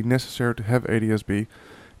really necessary to have ADS-B,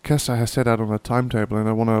 CASA has set out on a timetable, and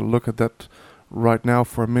I want to look at that right now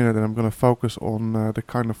for a minute, and I'm going to focus on the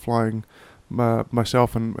kind of flying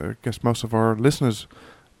myself and I guess most of our listeners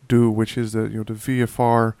do, which is the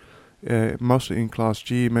VFR, mostly in Class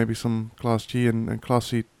G, maybe some Class G and Class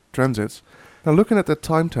C transits. Now, looking at that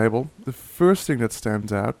timetable, the first thing that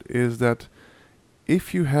stands out is that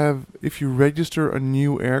if you register a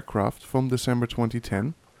new aircraft from December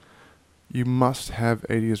 2010, you must have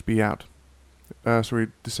ADS-B out.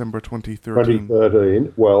 December 2013.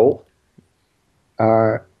 2013. Well,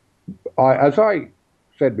 as I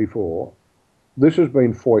said before, this has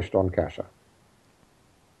been foisted on CASA.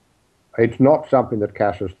 It's not something that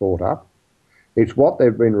CASA's thought up. It's what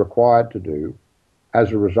they've been required to do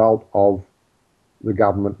as a result of the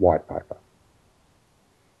government white paper.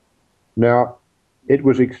 Now, it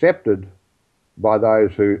was accepted by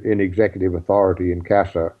those who in executive authority in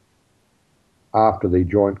CASA after the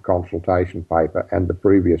joint consultation paper and the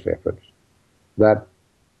previous efforts that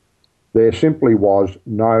there simply was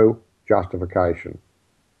no justification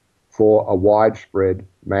for a widespread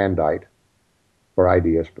mandate for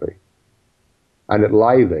ADS-B. And it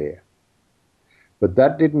lay there. But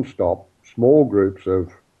that didn't stop small groups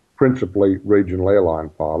of principally regional airline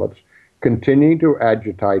pilots continuing to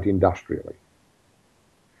agitate industrially.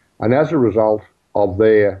 And as a result of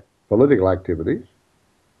their political activities,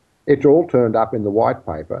 it's all turned up in the white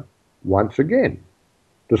paper once again,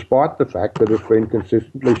 despite the fact that it's been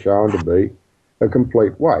consistently shown to be a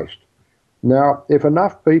complete waste. Now, if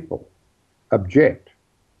enough people object,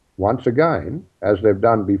 once again, as they've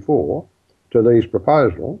done before, to these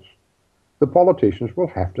proposals, the politicians will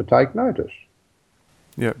have to take notice.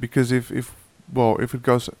 Yeah, because if it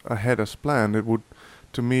goes ahead as planned, it would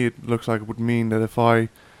to me it looks like it would mean that if I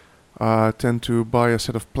tend to buy a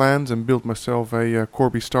set of plans and build myself a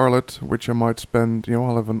Corby Starlet, which I might spend,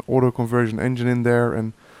 I'll have an auto conversion engine in there,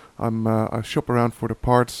 and I shop around for the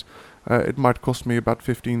parts. It might cost me about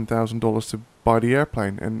 $15,000 to buy the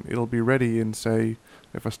airplane, and it'll be ready in, say,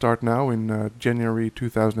 if I start now in January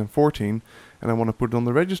 2014, and I want to put it on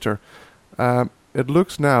the register. It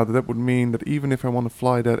looks now that would mean that even if I want to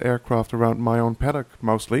fly that aircraft around my own paddock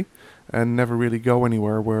mostly, and never really go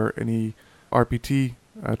anywhere where any RPT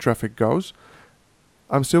traffic goes,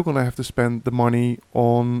 I'm still going to have to spend the money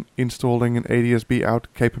on installing an ADS-B out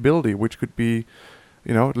capability, which could be,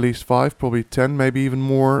 at least $5,000, probably $10,000, maybe even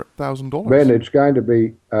more $1,000. Ben, it's going to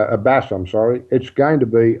be it's going to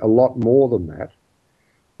be a lot more than that,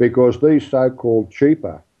 because these so-called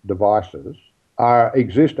cheaper devices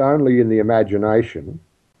exist only in the imagination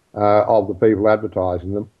of the people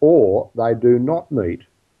advertising them, or they do not meet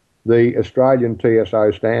the Australian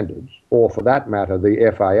TSO standards, or for that matter,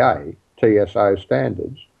 the FAA TSO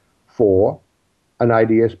standards for an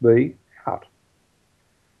ADS-B out.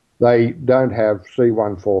 They don't have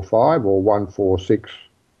C145 or 146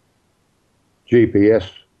 GPS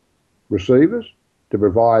receivers to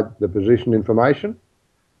provide the position information,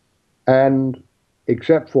 and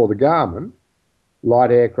except for the Garmin,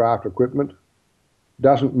 light aircraft equipment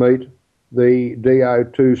doesn't meet the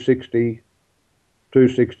DO 260,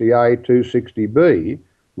 260A, 260B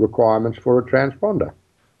requirements for a transponder.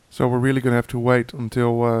 So we're really going to have to wait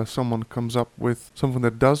until someone comes up with something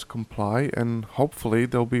that does comply, and hopefully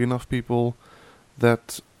there'll be enough people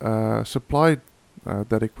that supply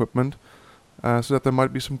that equipment so that there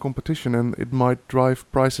might be some competition, and it might drive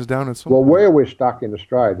prices down at some point. Well, where we're stuck in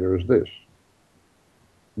Australia is this.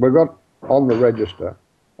 We've got on the register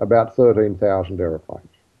about 13,000 aeroplanes.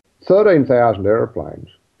 13,000 aeroplanes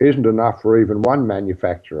isn't enough for even one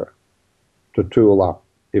manufacturer to tool up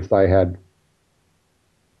if they had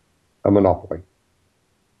a monopoly.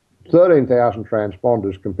 13,000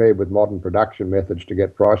 transponders compared with modern production methods to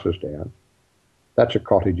get prices down, that's a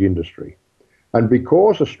cottage industry. And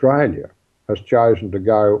because Australia has chosen to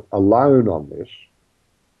go alone on this,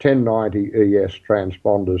 1090 ES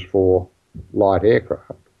transponders for light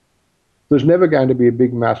aircraft, there's never going to be a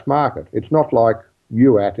big mass market. It's not like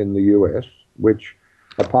UAT in the US, which,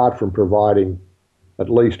 apart from providing at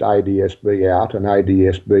least ADS-B out and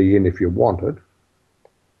ADS-B in if you want it,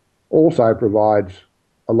 also provides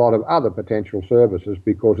a lot of other potential services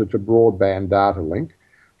because it's a broadband data link,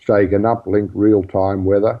 so you can uplink real-time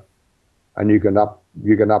weather, and you can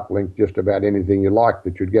uplink just about anything you like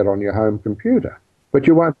that you'd get on your home computer. But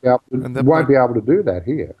you won't be able to do that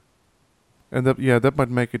here. And that might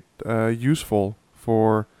make it useful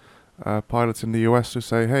for pilots in the US to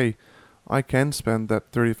say, hey, I can spend that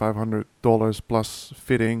 $3,500 plus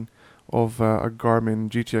fitting of a Garmin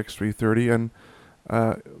GTX 330, and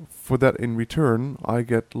for that in return, I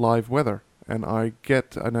get live weather, and I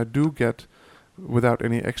do get, without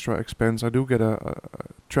any extra expense, I do get a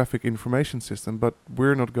traffic information system, but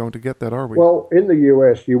we're not going to get that, are we? Well, in the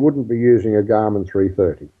US, you wouldn't be using a Garmin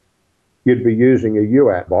 330. You'd be using a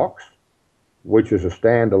UAT box, which is a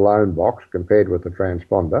standalone box compared with the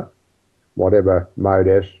transponder, whatever Mode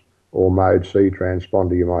S or Mode C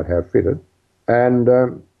transponder you might have fitted. And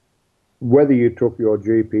whether you took your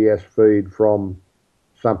GPS feed from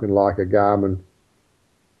something like a Garmin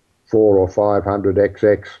 4 or 500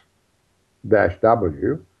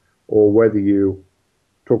 XX-W, or whether you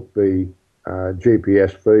took the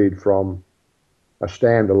GPS feed from a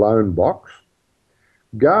standalone box,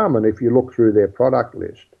 Garmin, if you look through their product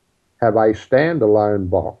list, have a standalone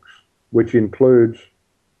box which includes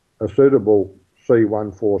a suitable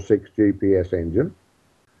C146 GPS engine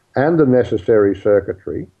and the necessary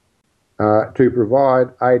circuitry to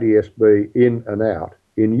provide ADS-B in and out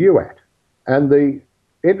in UAT. And the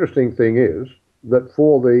interesting thing is that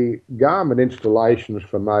for the Garmin installations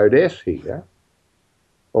for Mode S here,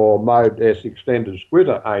 or Mode S Extended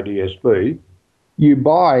Splitter ADS-B, you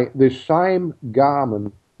buy this same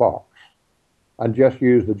Garmin box and just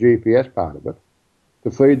use the GPS part of it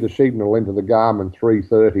to feed the signal into the Garmin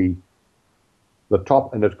 330, the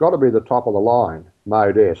top, and it's got to be the top of the line,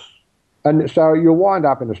 Mode S. And so you'll wind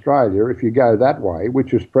up in Australia, if you go that way,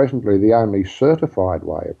 which is presently the only certified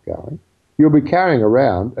way of going, you'll be carrying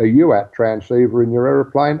around a UAT transceiver in your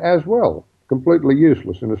aeroplane as well. Completely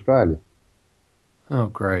useless in Australia. Oh,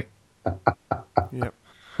 great. Yep.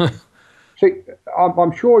 See,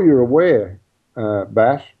 I'm sure you're aware,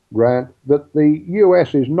 Bass, Grant, that the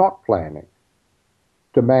US is not planning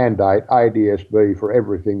to mandate ADS-B for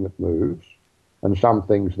everything that moves and some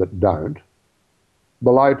things that don't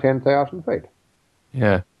below 10,000 feet.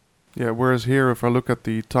 Yeah. Yeah, whereas here, if I look at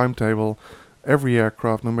the timetable, every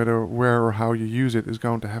aircraft, no matter where or how you use it, is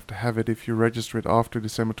going to have it if you register it after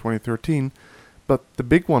December 2013. But the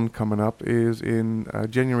big one coming up is in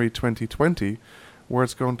January 2020, where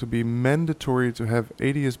it's going to be mandatory to have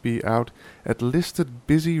ADS-B out at listed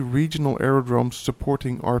busy regional aerodromes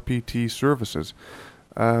supporting RPT services.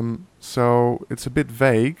 So it's a bit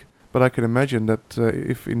vague, but I can imagine that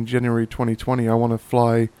if in January 2020 I want to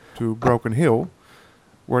fly to Broken Hill,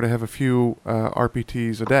 where they have a few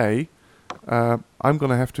RPTs a day, I'm going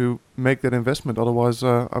to have to make that investment. Otherwise,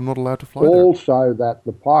 I'm not allowed to fly there. Also, that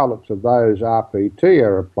the pilots of those RPT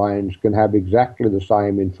aeroplanes can have exactly the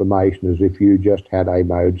same information as if you just had a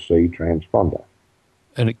Mode C transponder.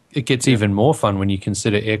 And it gets even more fun when you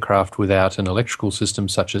consider aircraft without an electrical system,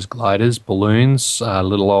 such as gliders, balloons,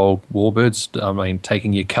 little old warbirds. I mean, take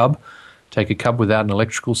a Cub without an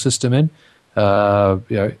electrical system in.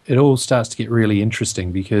 It all starts to get really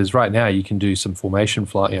interesting, because right now you can do some formation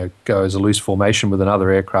flight, go as a loose formation with another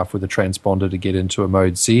aircraft with a transponder to get into a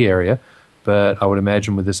Mode C area. But I would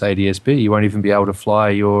imagine with this ADS-B, you won't even be able to fly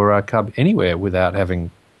your Cub anywhere without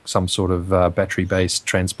having some sort of battery-based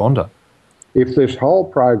transponder. If this whole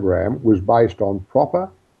program was based on proper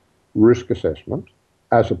risk assessment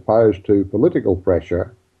as opposed to political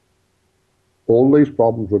pressure, all these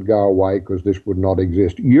problems would go away because this would not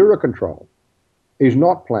exist. Eurocontrol is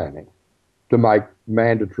not planning to make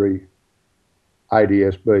mandatory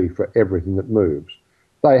ADS-B for everything that moves.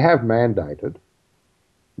 They have mandated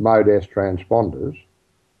Mode S transponders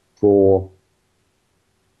for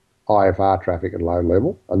IFR traffic at low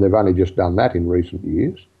level, and they've only just done that in recent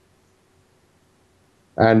years.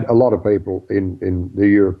 And a lot of people in the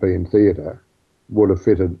European theatre would have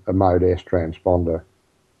fitted a Mode S transponder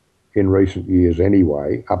in recent years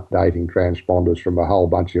anyway, updating transponders from a whole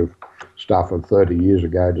bunch of stuff of 30 years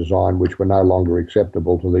ago design, which were no longer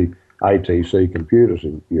acceptable to the ATC computers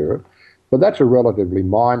in Europe. But that's a relatively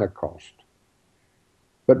minor cost.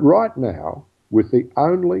 But right now, with the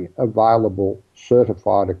only available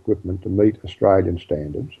certified equipment to meet Australian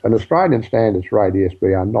standards, and Australian standards for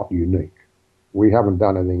ADS-B are not unique. We haven't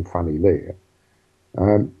done anything funny there.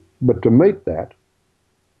 But to meet that,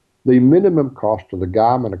 the minimum cost of the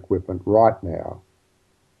Garmin equipment right now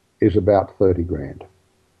is about 30 grand.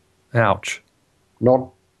 Ouch.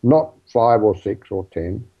 Not 5 or 6 or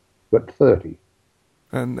 10, but 30.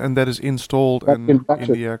 And that is installed and in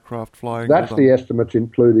the aircraft flying? That's the estimates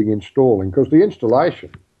including installing, because the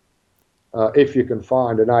installation, if you can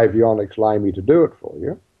find an avionics lamey to do it for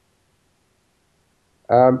you,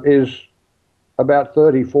 is about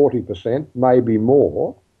 30-40%, maybe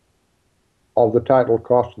more, of the total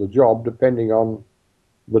cost of the job, depending on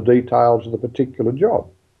the details of the particular job.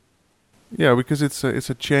 Yeah, because it's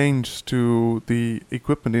a change to the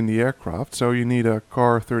equipment in the aircraft, so you need a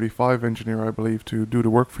Car 35 engineer, I believe, to do the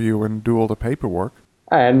work for you and do all the paperwork.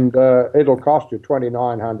 And it'll cost you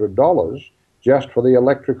 $2,900 just for the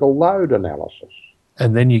electrical load analysis.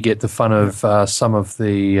 And then you get the fun of some of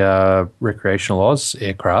the recreational Oz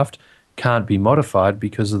aircraft can't be modified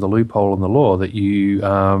because of the loophole in the law that you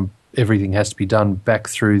everything has to be done back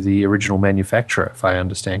through the original manufacturer, if I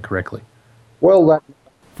understand correctly. Well, that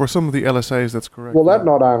for some of the LSAs, that's correct. Well, that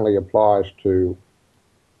not only applies to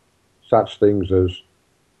such things as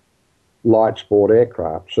light sport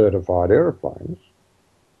aircraft, certified aeroplanes,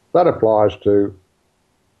 that applies to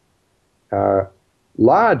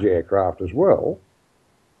large aircraft as well.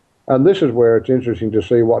 And this is where it's interesting to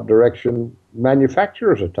see what direction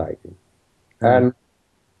manufacturers are taking. And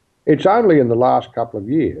it's only in the last couple of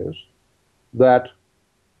years that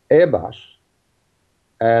Airbus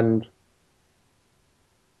and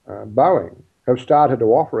Boeing have started to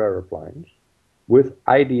offer aeroplanes with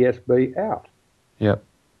ADS-B out. Yep.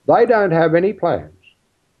 They don't have any plans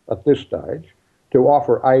at this stage to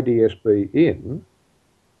offer ADS-B in,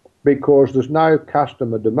 because there's no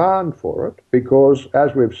customer demand for it, because,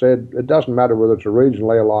 as we've said, it doesn't matter whether it's a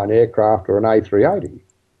regional airline aircraft or an A380.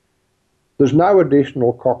 There's no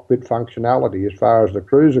additional cockpit functionality as far as the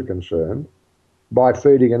crews are concerned by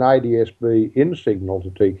feeding an ADS-B in signal to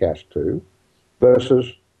TCAS-2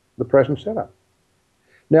 versus the present setup.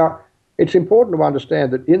 Now, it's important to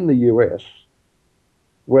understand that in the US,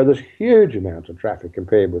 where there's huge amounts of traffic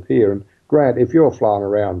compared with here, and Grant, if you're flying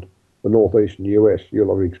around the northeastern US,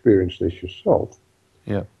 you'll have experienced this yourself.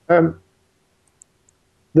 Yeah.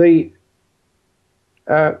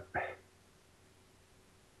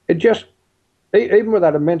 Even with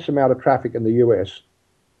that immense amount of traffic in the US,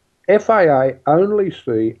 FAA only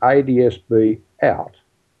see ADS-B out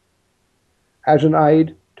as an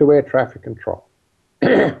aid to air traffic control.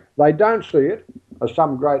 They don't see it as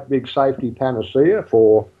some great big safety panacea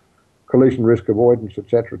for collision risk avoidance,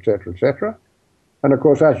 etc., etc., etc. And of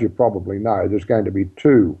course, as you probably know, there's going to be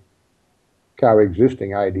two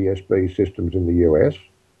coexisting ADS-B systems in the US.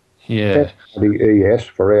 Yeah. The ES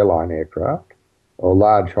for airline aircraft, or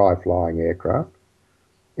large high-flying aircraft,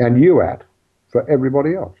 and UAT for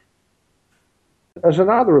everybody else. As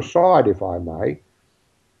another aside, if I may,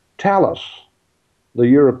 Thales, the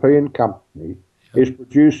European company, is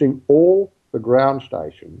producing all the ground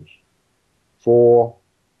stations for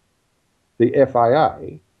the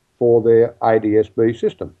FAA for their ADS-B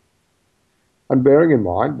system. And bearing in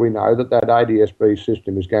mind, we know that that ADS-B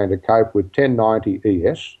system is going to cope with 1090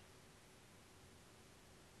 ES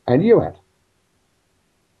and UAT.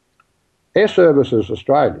 Air Services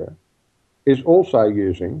Australia is also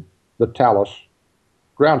using the Thales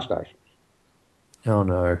ground stations. Oh,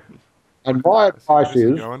 no. And my advice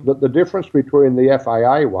is that the difference between the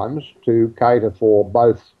FAA ones to cater for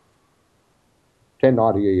both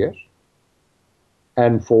 1090 ES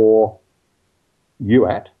and for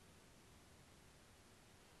UAT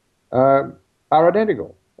are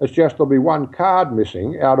identical. It's just there'll be one card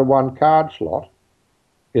missing out of one card slot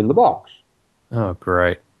in the box. Oh,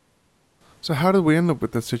 great. So how did we end up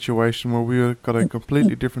with that situation where we got a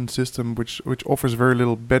completely different system which offers very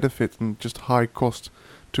little benefit and just high cost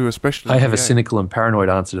to especially... I have a cynical and paranoid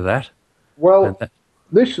answer to that. Well,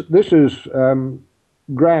 this is...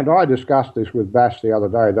 Grant, I discussed this with Bass the other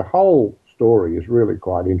day. The whole story is really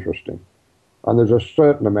quite interesting. And there's a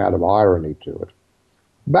certain amount of irony to it.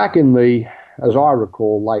 Back in the, as I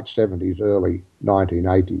recall, late 70s, early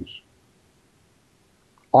 1980s,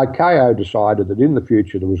 ICAO decided that in the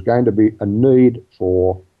future there was going to be a need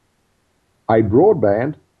for a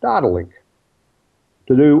broadband data link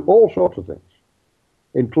to do all sorts of things,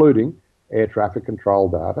 including air traffic control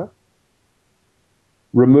data,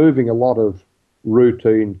 removing a lot of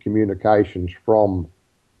routine communications from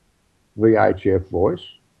VHF voice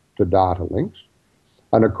to data links.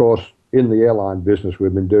 And of course, in the airline business,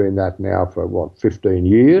 we've been doing that now for, 15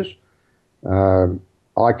 years.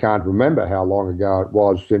 I can't remember how long ago it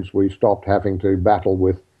was since we stopped having to battle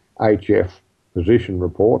with HF position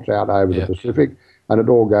reports out over the Pacific, and it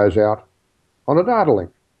all goes out on a data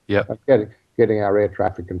link. Yep. Getting our air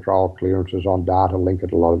traffic control clearances on data link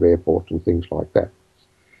at a lot of airports and things like that.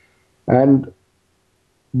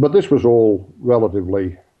 But this was all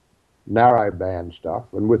relatively narrow band stuff,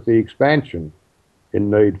 and with the expansion in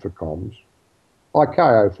need for comms,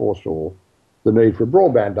 ICAO foresaw the need for a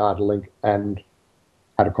broadband data link and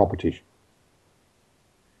had a competition.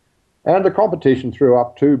 And the competition threw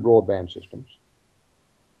up two broadband systems.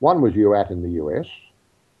 One was UAT in the US,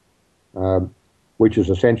 which is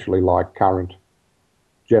essentially like current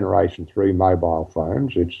Generation 3 mobile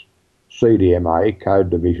phones. It's CDMA, code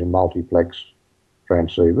division multiplex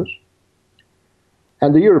transceivers.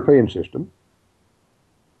 And the European system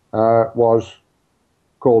was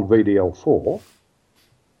called VDL4,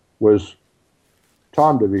 was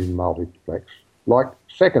time division multiplex, like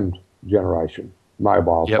second generation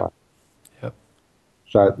mobile phone. Yep.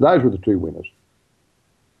 So those were the two winners.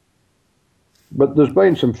 But there's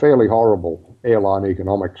been some fairly horrible airline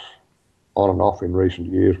economics on and off in recent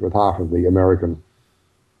years, with half of the American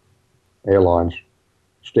airlines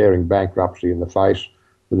staring bankruptcy in the face,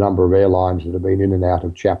 the number of airlines that have been in and out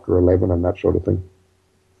of Chapter 11 and that sort of thing.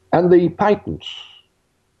 And the patents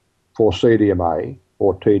for CDMA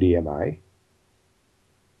or TDMA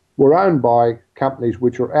were owned by companies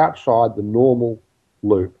which are outside the normal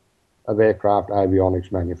loop of aircraft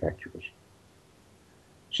avionics manufacturers.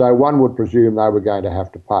 So one would presume they were going to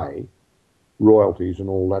have to pay royalties and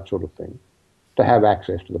all that sort of thing to have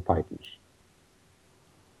access to the patents.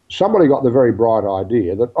 Somebody got the very bright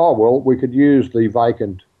idea that, oh, well, we could use the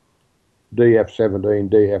vacant DF17,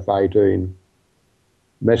 DF18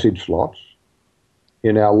 message slots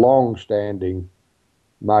in our long-standing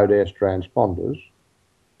Mode S transponders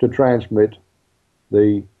to transmit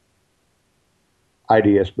the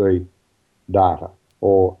ADS-B data,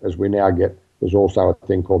 or as we now get, there's also a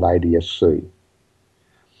thing called ADS-C.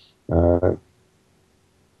 And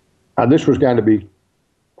this was going to be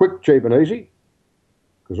quick, cheap and easy,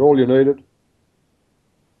 because all you needed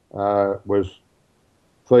was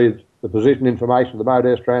feed the position information to the Mode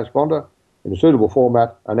S transponder in a suitable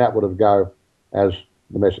format, and that would have go as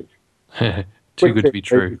the message. Too good to be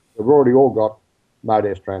true. We've already all got Mode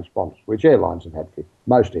S transponders, which airlines have had for,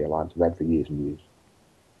 most airlines have had for years and years.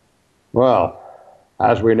 Well,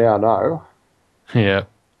 as we now know,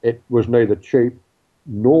 it was neither cheap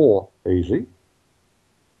nor easy.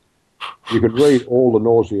 You could read all the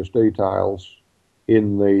nauseous details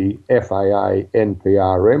in the FAA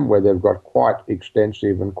NPRM, where they've got quite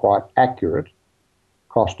extensive and quite accurate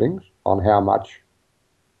costings on how much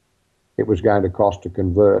it was going to cost to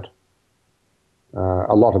convert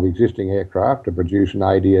a lot of existing aircraft to produce an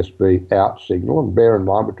ADS-B out signal. And bear in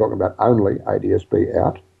mind, we're talking about only ADS-B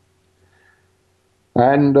out.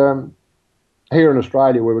 And here in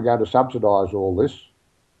Australia, we were going to subsidise all this,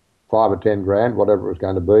 5 or 10 grand, whatever it was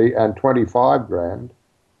going to be, and 25 grand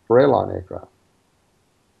for airline aircraft.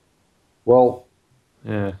 Well,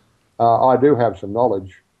 Yeah. I do have some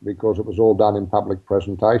knowledge, because it was all done in public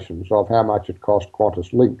presentations, of how much it cost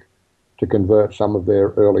Qantas Link to convert some of their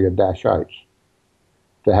earlier Dash 8s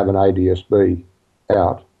to have an ADS-B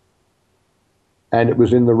out. And it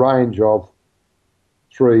was in the range of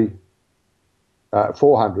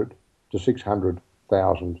 $400,000 to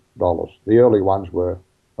 $600,000. The early ones were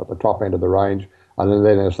at the top end of the range, and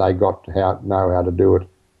then as they got to know how to do it,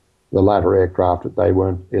 the latter aircraft that they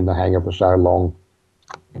weren't in the hangar for so long,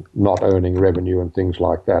 not earning revenue and things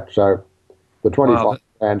like that. So the 25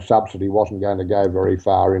 grand subsidy wasn't going to go very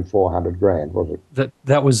far in 400 grand, was it?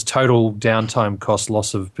 That was total downtime cost,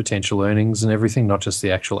 loss of potential earnings and everything, not just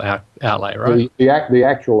the actual outlay, right? The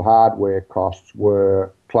actual hardware costs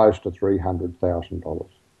were close to $300,000.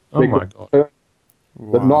 Oh my God.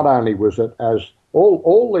 But not only was it, as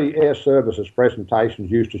all the air services presentations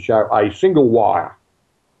used to show a single wire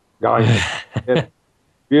going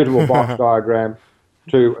beautiful box diagram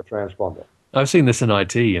to a transponder. I've seen this in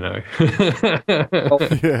IT, you know.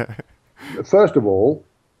 Yeah. First of all,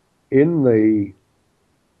 in the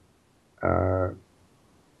Qantas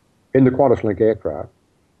Link aircraft,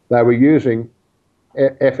 they were using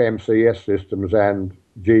FMCS systems and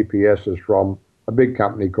GPSs from a big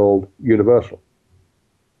company called Universal.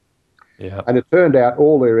 Yeah. And it turned out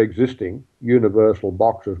all their existing Universal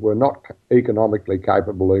boxes were not economically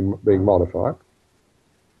capable of being modified.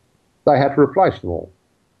 They had to replace them all.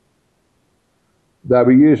 They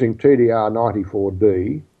were using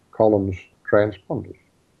TDR-94D Collins transponders.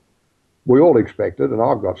 We all expected, and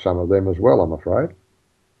I've got some of them as well, I'm afraid,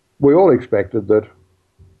 we all expected that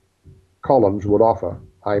Collins would offer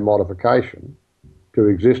a modification to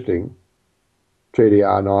existing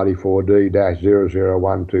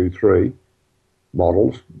TDR-94D-00123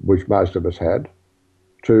 models, which most of us had,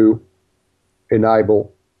 to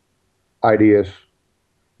enable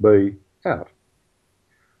ADS-B out.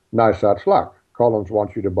 No such luck. Collins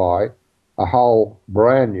wants you to buy a whole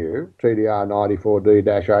brand new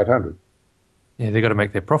TDR-94D-800. Yeah, they've got to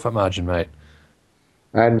make their profit margin, mate.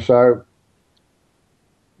 And so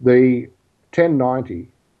the 1090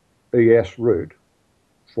 ES route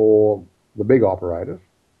for the big operators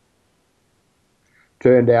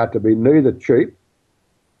turned out to be neither cheap,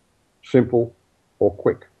 simple, or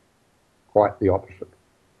quick. Quite the opposite.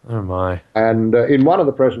 Oh my. And in one of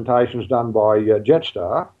the presentations done by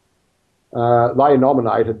Jetstar, they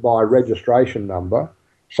nominated by registration number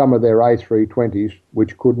some of their A320s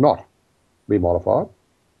which could not be modified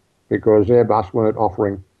because Airbus weren't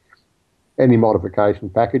offering any modification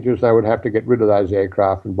packages. They would have to get rid of those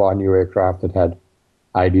aircraft and buy new aircraft that had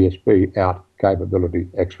ADS-B out capability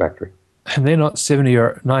ex-factory. And they're not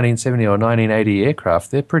 1970 or 1980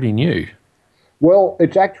 aircraft. They're pretty new. Well,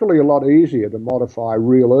 it's actually a lot easier to modify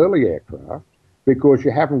real early aircraft because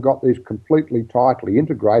you haven't got these completely tightly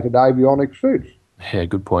integrated avionics suits. Yeah,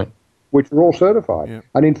 good point. Which are all certified. Yeah.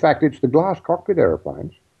 And in fact, it's the glass cockpit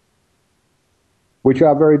aeroplanes which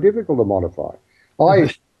are very difficult to modify.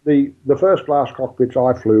 The first glass cockpits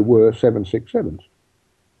I flew were 767s.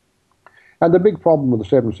 And the big problem with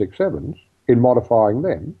the 767s in modifying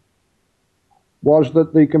them was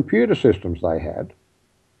that the computer systems they had,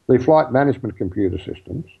 the flight management computer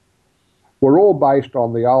systems, were all based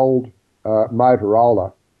on the old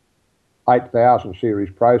Motorola 8000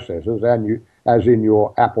 series processors, and as in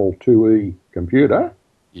your Apple IIe computer.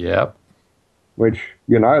 Yep. Which,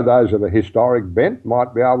 you know, those of a historic bent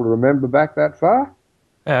might be able to remember back that far.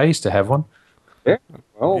 Yeah, I used to have one. Yeah,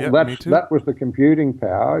 well, Yeah, me too. that was the computing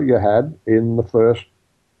power you had in the first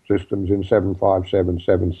systems in 757,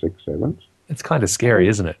 767s. It's kind of scary,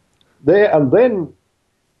 isn't it? There, and then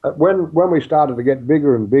when we started to get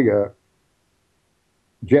bigger and bigger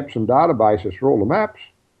Jepson databases for all the maps,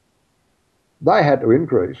 they had to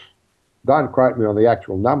increase. Don't quote me on the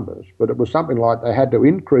actual numbers, but it was something like they had to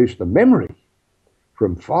increase the memory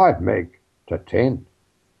from 5 meg to 10.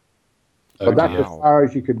 But that's as far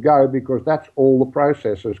as you could go because that's all the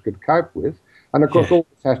processors could cope with. And of course, all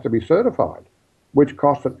this has to be certified, which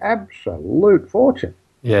costs an absolute fortune.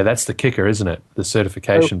 Yeah, that's the kicker, isn't it? The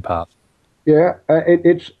certification part. Yeah,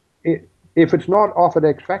 if it's not offered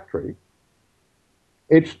ex-factory,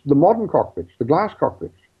 it's the modern cockpits, the glass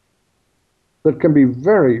cockpits, that can be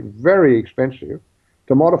very, very expensive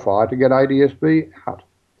to modify to get ADS-B out.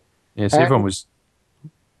 Yes, everyone was.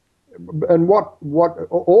 And what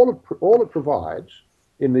all it provides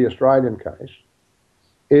in the Australian case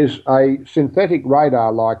is a synthetic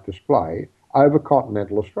radar-like display over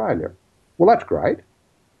continental Australia. Well, that's great,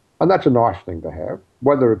 and that's a nice thing to have.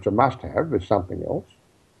 Whether it's a must-have is something else.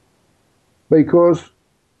 Because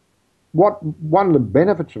one of the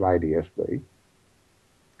benefits of ADS-B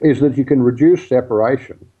is that you can reduce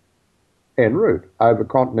separation en route over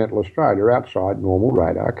continental Australia outside normal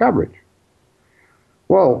radar coverage.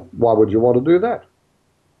 Well, why would you want to do that?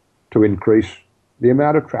 To increase the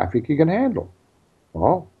amount of traffic you can handle.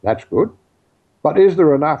 Well, that's good. But is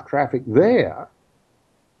there enough traffic there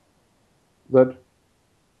that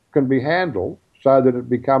can be handled so that it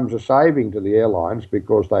becomes a saving to the airlines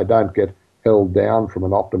because they don't get held down from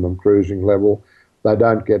an optimum cruising level, they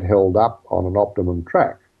don't get held up on an optimum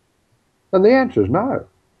track? And the answer is no.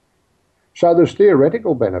 So there's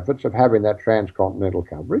theoretical benefits of having that transcontinental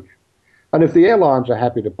coverage. And if the airlines are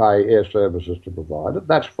happy to pay air services to provide it,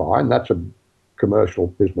 that's fine. That's a commercial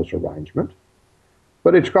business arrangement.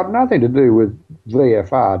 But it's got nothing to do with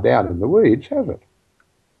VFR down in the weeds, has it?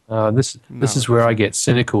 This is where I get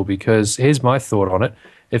cynical, because here's my thought on it.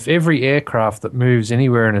 If every aircraft that moves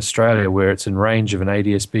anywhere in Australia where it's in range of an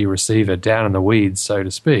ADS-B receiver down in the weeds, so to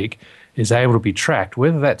speak, is able to be tracked,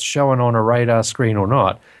 whether that's shown on a radar screen or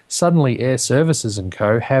not, suddenly Air Services and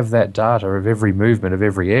Co. have that data of every movement of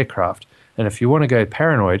every aircraft. And if you want to go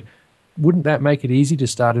paranoid, wouldn't that make it easy to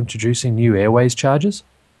start introducing new airways charges?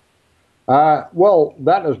 Well,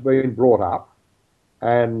 that has been brought up,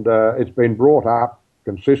 and it's been brought up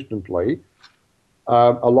consistently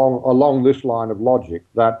along this line of logic,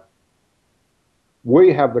 that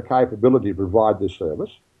we have the capability to provide this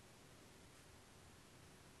service.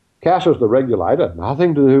 CASA, the regulator,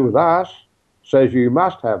 nothing to do with us, says you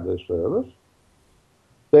must have this service,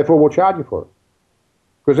 therefore we'll charge you for it.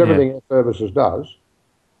 Because everything Air Services does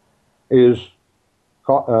is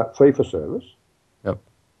fee for service. Yep.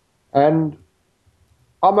 And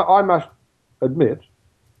I must admit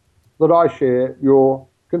that I share your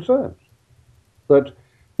concerns. That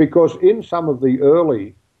because in some of the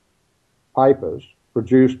early papers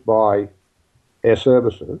produced by Air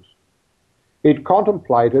Services, it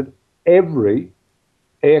contemplated every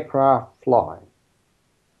aircraft flying.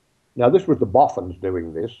 Now, this was the boffins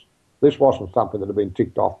doing this. This wasn't something that had been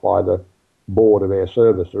ticked off by the Board of Air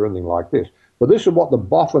Service or anything like this. But this is what the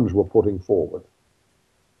boffins were putting forward,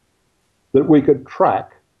 that we could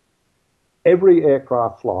track every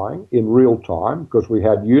aircraft flying in real time because we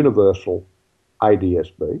had universal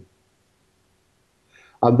ADS-B,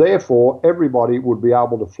 and therefore everybody would be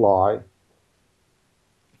able to fly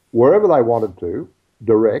wherever they wanted to,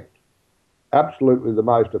 direct, absolutely the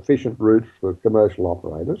most efficient routes for commercial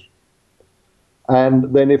operators.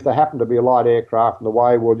 And then if there happened to be a light aircraft in the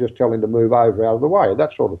way, we'll just tell him to move over out of the way,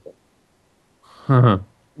 that sort of thing.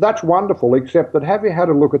 That's wonderful, except that have you had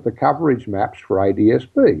a look at the coverage maps for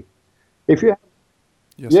ADS-B? If you,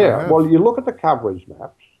 Yes, well, you look at the coverage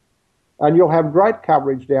maps, and you'll have great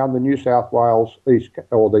coverage down the New South Wales east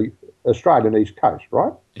or the Australian east coast,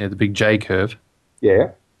 right? Yeah, the big J curve.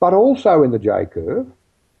 Yeah, but also in the J curve,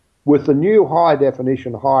 with the new high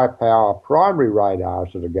definition, high power primary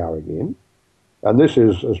radars that are going in, and this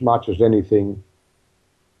is as much as anything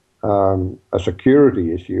a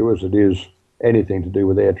security issue as it is anything to do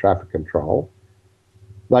with air traffic control.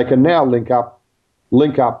 They can now link up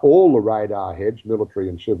all the radar heads, military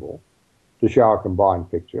and civil, to show a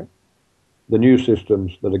combined picture. The new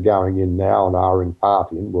systems that are going in now and are in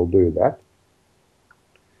part in will do that.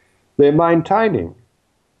 They're maintaining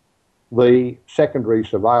the secondary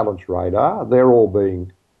surveillance radar. They're all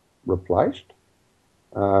being replaced,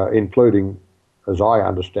 including, as I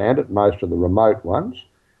understand it, most of the remote ones.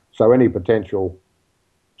 So any potential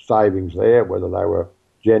savings there, whether they were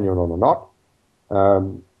genuine or not,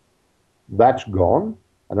 that's gone.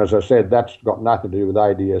 And as I said, that's got nothing to do with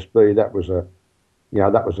ADS-B. That was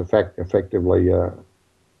effectively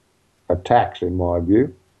a tax in my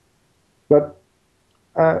view. But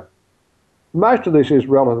most of this is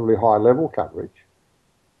relatively high-level coverage.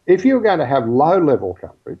 If you're going to have low-level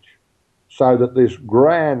coverage, so that this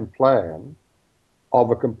grand plan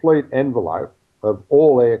of a complete envelope of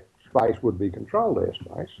all airspace would be controlled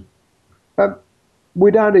airspace, we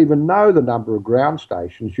don't even know the number of ground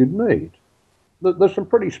stations you'd need. There's some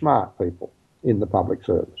pretty smart people in the public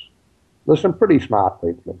service. There's some pretty smart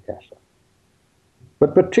people at CASA.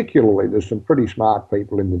 But particularly there's some pretty smart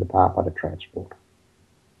people in the Department of Transport.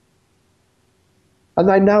 And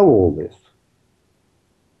they know all this.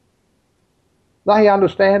 They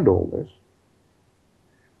understand all this.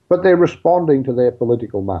 But they're responding to their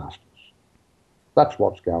political masters. That's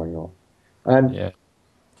what's going on. And Yeah.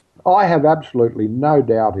 I have absolutely no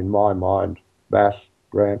doubt in my mind, Bass,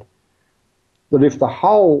 Grant, that if the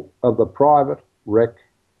whole of the private rec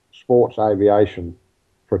sports aviation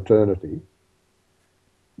fraternity,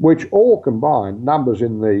 which all combined numbers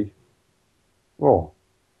in the, well,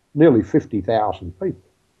 nearly 50,000 people,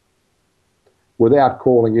 without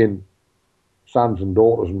calling in sons and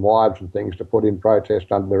daughters and wives and things to put in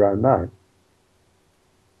protest under their own name,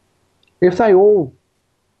 if they all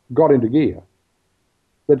got into gear,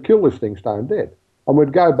 they'd kill this thing stone dead. And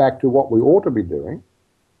we'd go back to what we ought to be doing.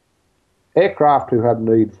 Aircraft who have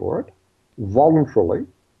need for it, voluntarily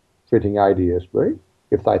fitting ADS-B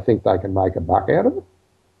if they think they can make a buck out of it.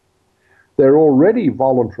 They're already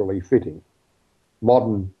voluntarily fitting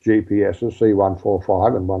modern GPSs,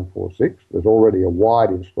 C145 and 146. There's already a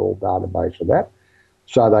wide installed database of that,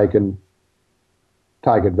 so they can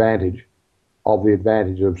take advantage of the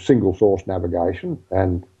advantage of single source navigation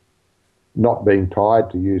and not being tied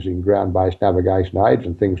to using ground-based navigation aids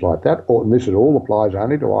and things like that. And this all applies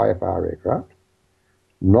only to IFR aircraft,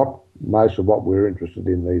 not most of what we're interested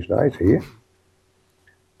in these days here.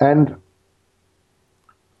 And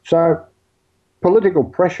so political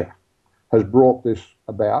pressure has brought this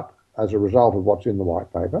about as a result of what's in the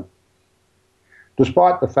white paper,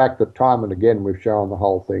 despite the fact that time and again we've shown the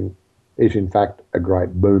whole thing is in fact a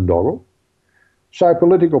great boondoggle. So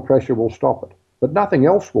political pressure will stop it, but nothing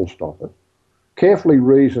else will stop it. Carefully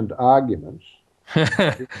reasoned arguments,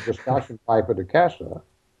 discussion paper to CASA,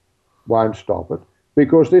 won't stop it,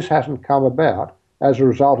 because this hasn't come about as a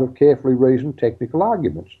result of carefully reasoned technical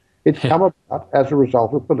arguments. It's come about as a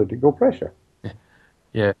result of political pressure.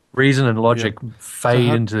 Yeah, reason and logic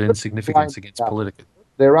fade into insignificance against political.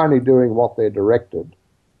 They're only doing what they're directed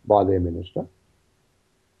by their minister.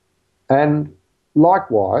 And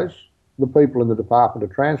likewise, the people in the Department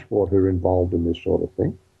of Transport who are involved in this sort of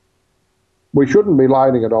thing, we shouldn't be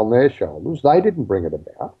loading it on their shoulders. They didn't bring it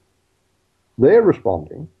about. They're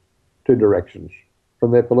responding to directions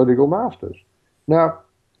from their political masters. Now,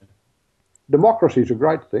 democracy is a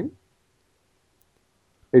great thing.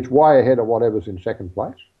 It's way ahead of whatever's in second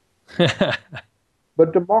place.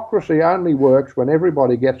 But democracy only works when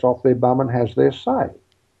everybody gets off their bum and has their say.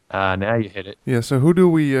 Now you hit it. Yeah. So who do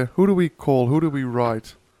we call? Who do we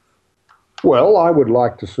write? Well, I would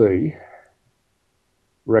like to see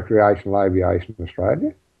Recreational Aviation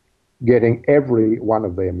Australia getting every one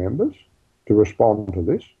of their members to respond to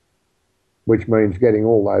this, which means getting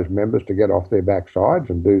all those members to get off their backsides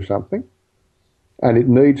and do something. And it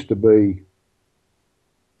needs to be,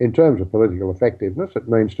 in terms of political effectiveness, it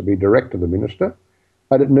needs to be direct to the minister,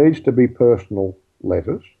 but it needs to be personal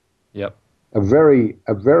letters. Yep. A very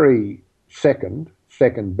second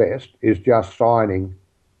best is just signing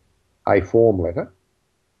a form letter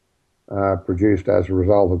produced as a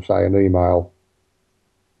result of, say, an email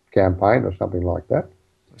campaign or something like that.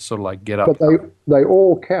 Sort of like get up. But they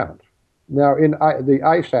all count. Now, in the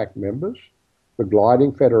ASAC members, the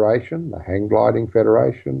Gliding Federation, the Hang Gliding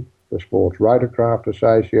Federation, the Sports Rotorcraft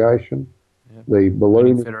Association, the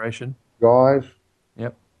Balloon Federation guys,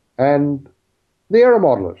 and the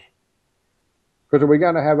Aeromodelers. Because are we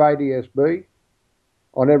going to have ADS-B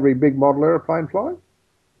on every big model aeroplane flying?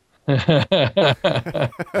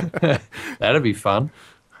 That'd be fun.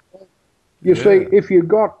 You see, if you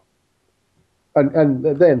got, and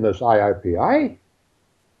then there's AOPA,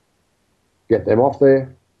 get them off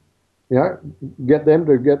there, get them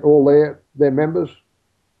to get all their members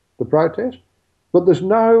to protest. But there's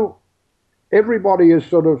no, everybody is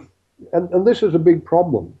sort of, and this is a big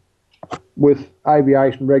problem with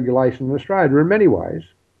aviation regulation in Australia. In many ways,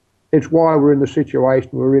 it's why we're in the situation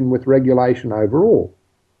we're in with regulation overall.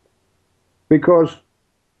 Because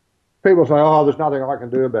people say, oh, there's nothing I can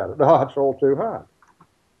do about it. Oh, it's all too hard.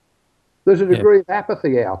 There's a degree of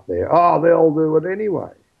apathy out there. Oh, they'll do it anyway.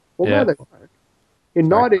 Well, no, they won't. In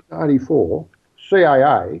 1994,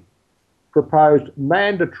 CAA proposed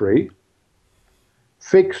mandatory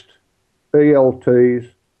fixed ELTs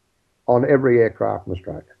on every aircraft in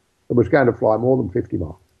Australia that was going to fly more than 50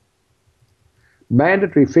 miles.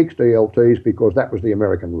 Mandatory fixed ELTs because that was the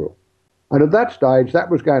American rule. And at that stage, that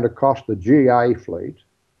was going to cost the GA fleet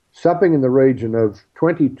something in the region of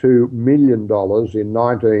 $22 million in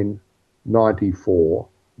 1994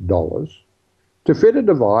 to fit a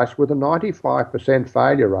device with a 95%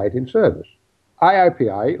 failure rate in service.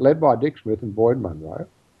 AOPA, led by Dick Smith and Boyd Munro,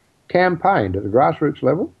 campaigned at a grassroots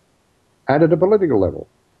level and at a political level.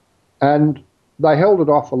 And they held it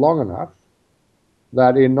off for long enough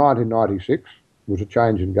that in 1996 there was a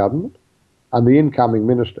change in government and the incoming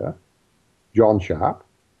minister, John Sharp,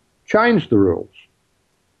 changed the rules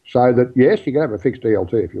So that, yes, you can have a fixed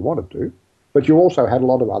ELT if you wanted to, but you also had a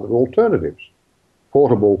lot of other alternatives.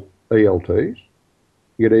 Portable ELTs.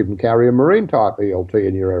 You'd even carry a marine-type ELT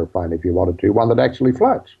in your aeroplane if you wanted to, one that actually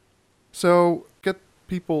floats. So get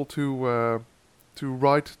people to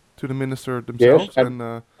write to the minister themselves, yes,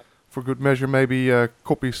 and for good measure, maybe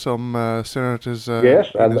copy some senators.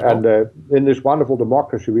 Yes, and in this wonderful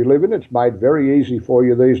democracy we live in, it's made very easy for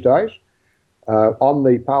you these days. On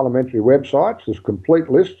the parliamentary websites, there's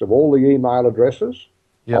complete lists of all the email addresses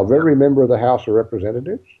of every member of the House of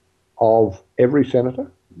Representatives, of every senator.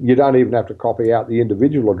 You don't even have to copy out the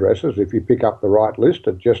individual addresses. If you pick up the right list,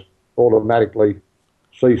 it just automatically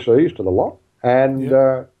CCs to the lot. And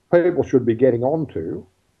people should be getting on to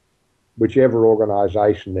whichever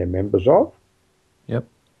organisation they're members of. Yep.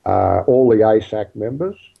 All the ASAC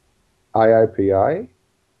members, AOPA,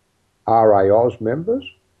 RAOS members.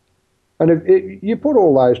 And if you put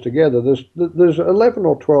all those together, there's 11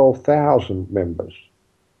 or 12,000 members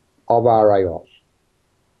of RAOS.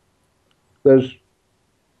 There's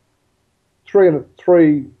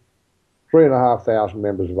 3,500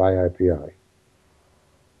 members of AOPA.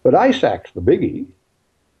 But ASAC's the biggie.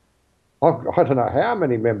 I don't know how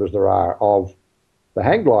many members there are of the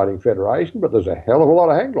Hang Gliding Federation, but there's a hell of a lot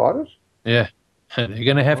of hang gliders. Yeah. Are you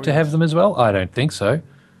going to have to have them as well? I don't think so.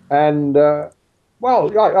 And,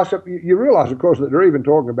 well, you realise, of course, that they're even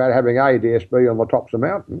talking about having ADSB on the tops of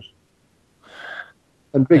mountains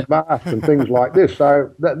and big masts and things like this.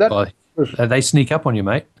 So they sneak up on you,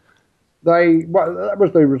 mate. That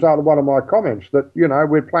was the result of one of my comments, that,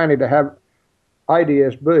 we're planning to have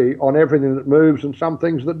ADSB on everything that moves and some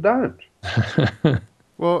things that don't.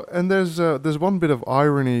 Well, and there's one bit of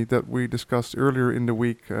irony that we discussed earlier in the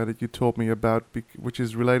week that you told me about, which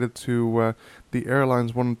is related to the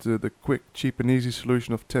airlines wanted the quick, cheap and easy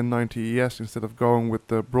solution of 1090 ES instead of going with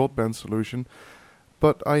the broadband solution.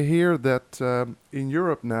 But I hear that in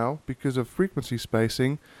Europe now, because of frequency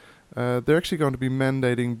spacing, they're actually going to be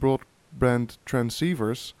mandating broadband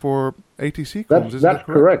transceivers for ATC comms. That's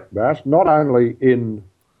correct, Bas. Not only in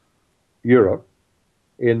Europe,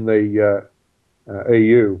 in the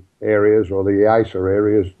EU areas or the EASA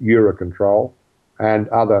areas, Eurocontrol and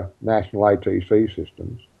other national ATC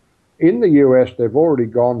systems. In the US, they've already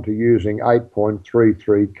gone to using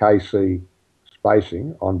 8.33 kc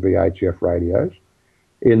spacing on VHF radios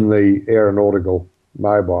in the aeronautical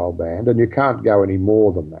mobile band, and you can't go any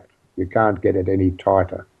more than that. You can't get it any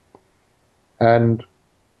tighter. And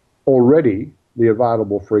already the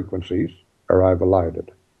available frequencies are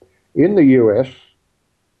overloaded. In the US,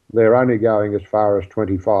 they're only going as far as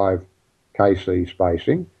 25 kc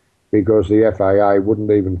spacing because the FAA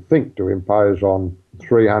wouldn't even think to impose on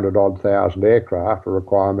 300-odd thousand aircraft a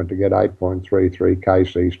requirement to get 8.33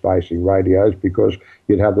 kc spacing radios because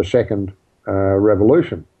you'd have the second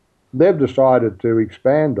revolution. They've decided to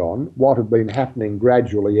expand on what had been happening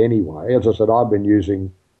gradually anyway. As I said, I've been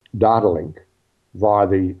using DataLink via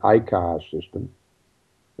the ACARS system,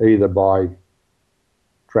 either by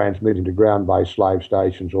transmitting to ground-based slave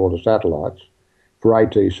stations or to satellites for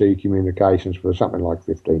ATC communications for something like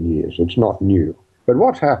 15 years. It's not new. But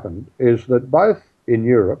what's happened is that both in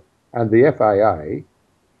Europe and the FAA,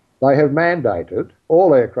 they have mandated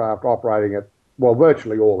all aircraft operating at, well,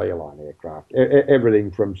 virtually all airline aircraft, everything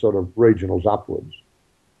from sort of regionals upwards,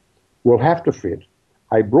 will have to fit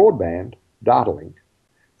a broadband data link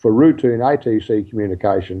for routine ATC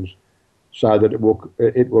communications so that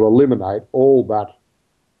it will eliminate all but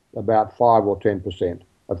about 5 or 10%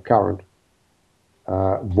 of current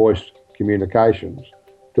voice communications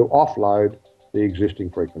to offload the existing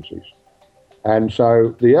frequencies. And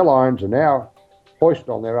so the airlines are now hoisted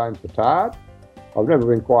on their own petard. I've never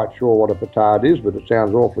been quite sure what a petard is, but it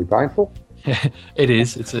sounds awfully painful. It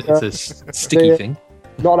is. It's a sticky thing.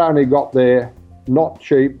 Not only got their not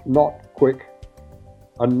cheap, not quick,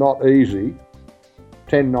 and not easy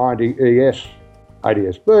 1090 ES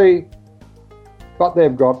ADSB, but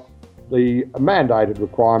they've got the mandated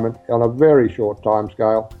requirement on a very short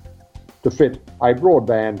timescale to fit a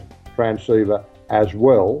broadband transceiver as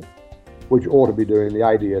well, which ought to be doing the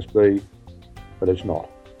ADSB, but it's not.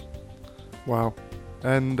 Wow.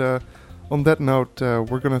 And on that note,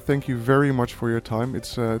 we're going to thank you very much for your time.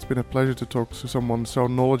 It's been a pleasure to talk to someone so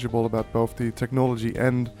knowledgeable about both the technology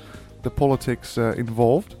and the politics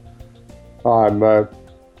involved. I'm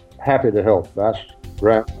happy to help, Bas.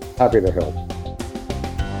 Happy to help.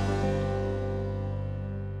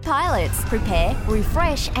 Pilot pilots. Prepare,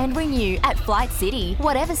 refresh and renew at Flight City.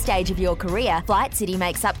 Whatever stage of your career, Flight City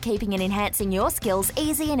makes upkeeping and enhancing your skills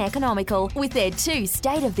easy and economical with their 2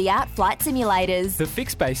 state-of-the-art flight simulators. The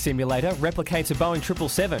fixed-base simulator replicates a Boeing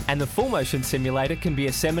 777 and the full-motion simulator can be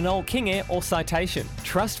a Seminole, King Air or Citation.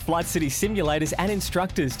 Trust Flight City simulators and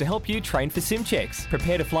instructors to help you train for sim checks.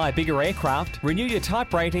 Prepare to fly a bigger aircraft, renew your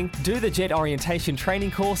type rating, do the jet orientation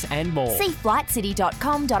training course and more. See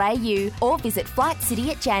flightcity.com.au or visit Flight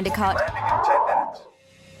City at Jandakot. Landing in 10 minutes.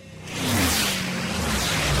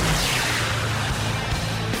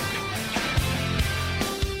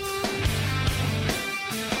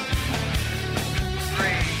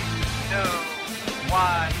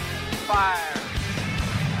 Fire.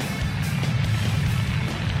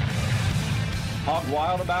 Hog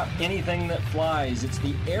wild about anything that flies. It's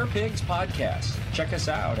the Air Pigs Podcast. Check us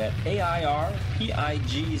out at AIRPIGZ.com.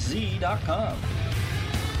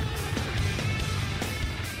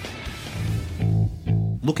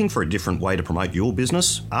 Looking for a different way to promote your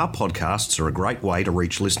business? Our podcasts are a great way to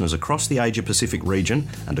reach listeners across the Asia-Pacific region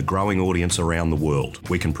and a growing audience around the world.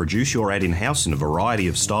 We can produce your ad in-house in a variety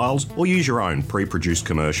of styles or use your own pre-produced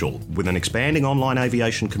commercial. With an expanding online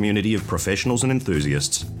aviation community of professionals and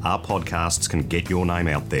enthusiasts, our podcasts can get your name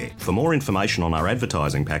out there. For more information on our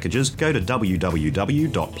advertising packages, go to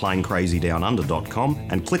www.planecrazydownunder.com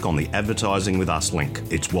and click on the Advertising with Us link.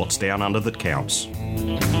 It's what's down under that counts.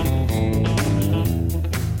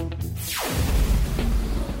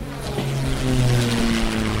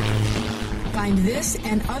 Find this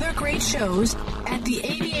and other great shows at the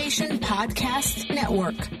Aviation Podcast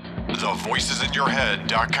Network.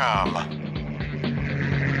 TheVoicesInYourHead.com.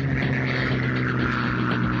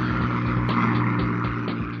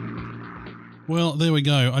 Well, there we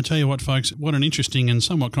go. I tell you what, folks, what an interesting and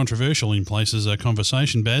somewhat controversial in places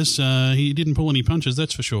conversation, Baz. He didn't pull any punches,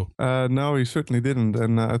 that's for sure. No, he certainly didn't,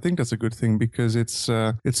 and I think that's a good thing because it's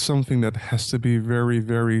something that has to be very,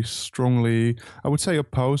 very strongly, I would say,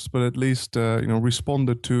 opposed, but at least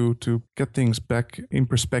responded to get things back in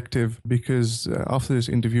perspective. Because after this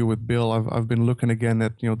interview with Bill, I've been looking again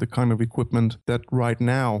at the kind of equipment that right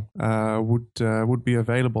now would be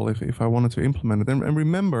available if I wanted to implement it. And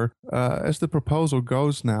remember, as the proposal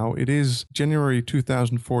goes now, it is January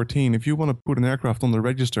 2014. If you want to put an aircraft on the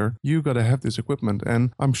register, you got to have this equipment.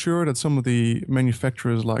 And I'm sure that some of the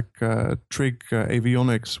manufacturers like Trig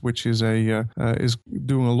Avionics, which is is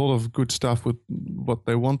doing a lot of good stuff with what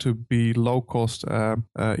they want to be low-cost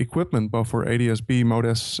equipment, both for ADS-B, Mode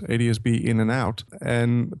S, ADS-B in and out,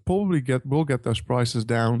 and probably will get those prices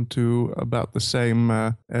down to about the same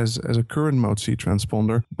as a current Mode C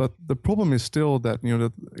transponder. But the problem is still that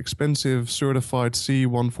the expensive certified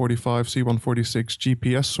C145, C146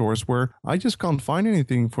 GPS source, where I just can't find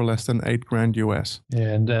anything for less than $8,000 US.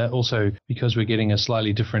 And also, because we're getting a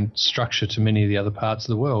slightly different structure to many of the other parts of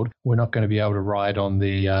the world, we're not going to be able to ride on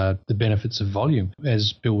the benefits of volume.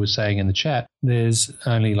 As Bill was saying in the chat, there's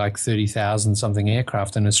only like 30,000 something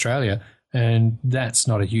aircraft in Australia. And that's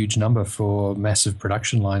not a huge number for massive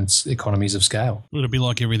production lines, economies of scale. It'll be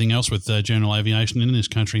like everything else with general aviation in this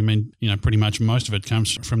country. I mean, pretty much most of it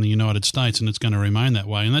comes from the United States, and it's going to remain that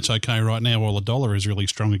way. And that's okay right now while the dollar is really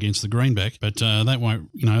strong against the greenback. But that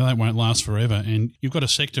won't last forever. And you've got a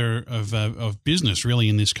sector of business really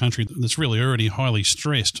in this country that's really already highly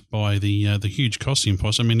stressed by the huge cost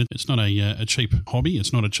impost. I mean, it's not a cheap hobby.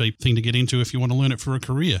 It's not a cheap thing to get into if you want to learn it for a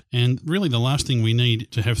career. And really, the last thing we need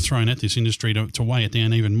to have thrown at this industry to weigh it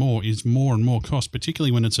down even more is more and more cost,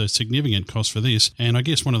 particularly when it's a significant cost for this. And I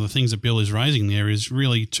guess one of the things that Bill is raising there is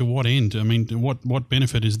really to what end? I mean, what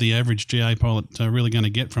benefit is the average GA pilot really going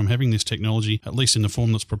to get from having this technology, at least in the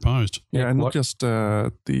form that's proposed? Yeah, and not just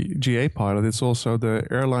the GA pilot, it's also the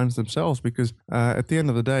airlines themselves, because at the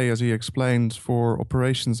end of the day, as he explains, for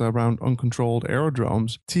operations around uncontrolled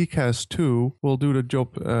aerodromes, TCAS-2 will do the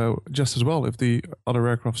job just as well if the other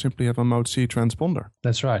aircraft simply have a Mode C transponder.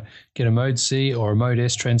 That's right. Get a Mode C or a Mode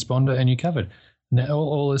S transponder and you're covered. Now,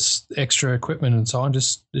 all this extra equipment and so on,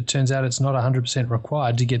 it turns out it's not 100%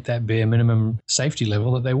 required to get that bare minimum safety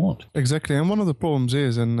level that they want. Exactly. And one of the problems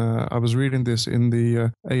is, and I was reading this in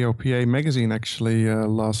the AOPA magazine actually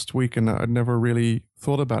last week, and I'd never really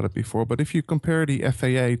thought about it before, but if you compare the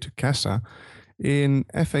FAA to CASA, in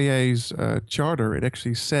FAA's charter, it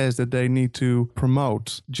actually says that they need to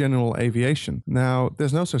promote general aviation. Now,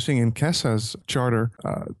 there's no such thing in CASA's charter.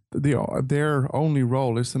 Their only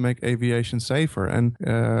role is to make aviation safer. And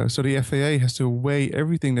so the FAA has to weigh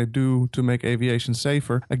everything they do to make aviation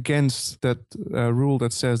safer against that rule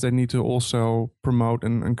that says they need to also promote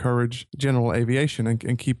and encourage general aviation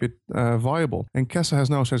and keep it viable. And CASA has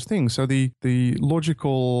no such thing. So the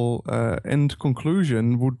logical end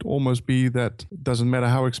conclusion would almost be that it doesn't matter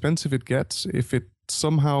how expensive it gets, if it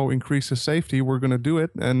somehow increases safety, we're going to do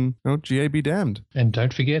it, and GA be damned. And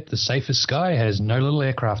don't forget, the safest sky has no little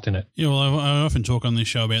aircraft in it. Yeah, well, I often talk on this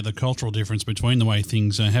show about the cultural difference between the way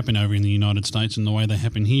things happen over in the United States and the way they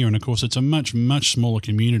happen here. And of course, it's a much, much smaller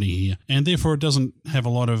community here, and therefore it doesn't have a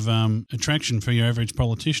lot of attraction for your average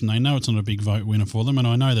politician. They know it's not a big vote winner for them. And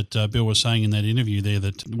I know that Bill was saying in that interview there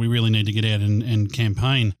that we really need to get out and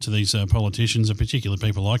campaign to these politicians, and particularly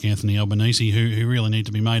people like Anthony Albanese, who really need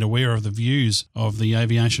to be made aware of the views of the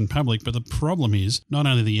aviation public. But the problem is not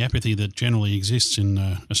only the apathy that generally exists in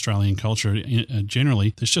Australian culture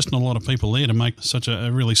generally, there's just not a lot of people there to make such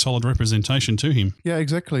a really solid representation to him. Yeah,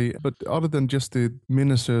 exactly. But other than just the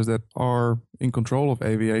ministers that are in control of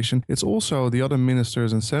aviation, it's also the other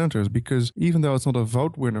ministers and senators, because even though it's not a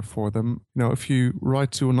vote winner for them, if you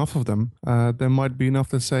write to enough of them, there might be enough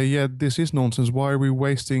that say, yeah, this is nonsense. Why are we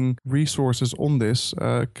wasting resources on this?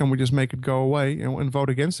 Can we just make it go away and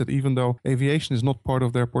vote against it, even though aviation is not part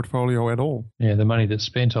of their portfolio at all? Yeah, the money that's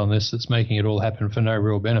spent on this, that's making it all happen for no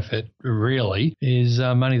real benefit, really, is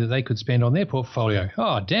money that they could spend on their portfolio.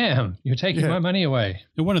 Oh, damn, you're taking my money away.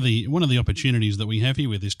 One of the opportunities that we have here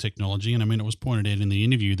with this technology, and I mean, it was pointed out in the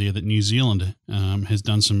interview there that New Zealand has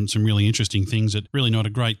done some really interesting things at really not a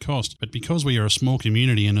great cost. But because we are a small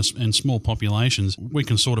community and small populations, we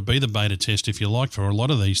can sort of be the beta test, if you like, for a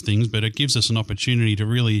lot of these things. But it gives us an opportunity to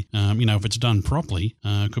really, if it's done properly,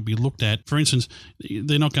 could be looked at. For instance,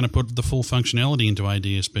 they're not going to put the full functionality into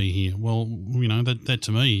ADS-B here. Well, that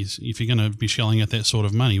to me is, if you're going to be shelling out that sort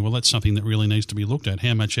of money, well, that's something that really needs to be looked at.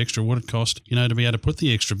 How much extra would it cost, to be able to put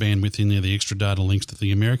the extra bandwidth in there, the extra data links that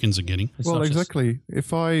the Americans are getting? Well, exactly.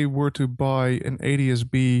 If I were to buy an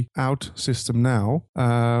ADS-B out system now,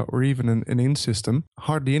 or even an in system,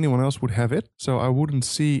 hardly anyone else would have it. So I wouldn't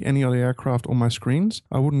see any other aircraft on my screens.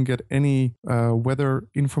 I wouldn't get any weather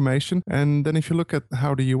information. And then if you look at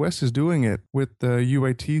how the US is doing it with the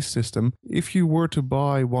UAT system, if you were to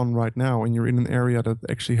buy one right now and you're in an area that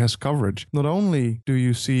actually has coverage, not only do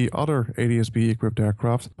you see other ADS-B equipped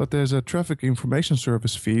aircraft, but there's a traffic information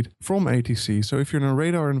service feed from ATC. So if you're in a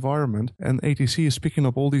radar environment and ATC is picking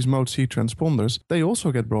up all these Mode C transponders, they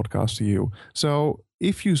also get broadcast to you. So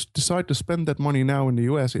if you decide to spend that money now in the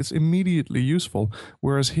US, it's immediately useful,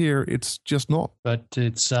 whereas here it's just not. But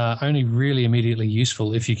it's only really immediately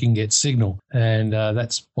useful if you can get signal. And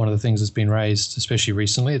that's one of the things that's been raised, especially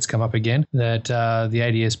recently. It's come up again, that the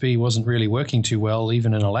ADS-B wasn't really working too well,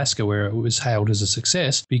 even in Alaska, where it was hailed as a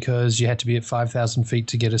success, because you had to be at 5,000 feet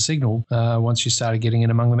to get a signal once you started getting in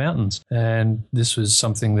among the mountains. And this was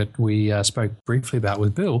something that we spoke briefly about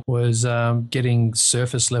with Bill, was getting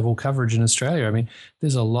surface level coverage in Australia. I mean,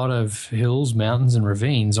 there's a lot of hills, mountains, and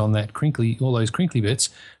ravines on that all those crinkly bits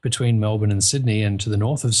between Melbourne and Sydney and to the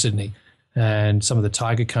north of Sydney, and some of the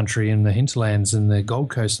tiger country and the hinterlands and the Gold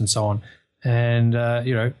Coast and so on. And,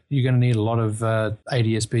 you're going to need a lot of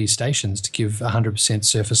ADS-B stations to give 100%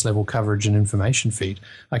 surface level coverage and information feed.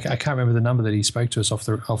 I can't remember the number that he spoke to us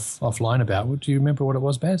offline about. Do you remember what it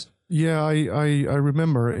was, Baz? Yeah, I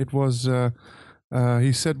remember. It was...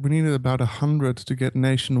 he said we needed about 100 to get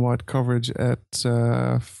nationwide coverage at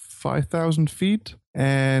 5,000 feet,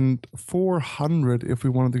 and 400 if we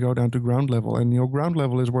wanted to go down to ground level. And ground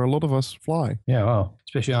level is where a lot of us fly. Yeah, well,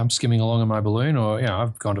 especially I'm skimming along in my balloon, or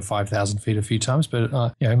I've gone to 5,000 feet a few times, but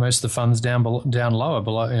most of the fun's down lower,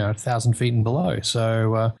 below 1,000 feet and below.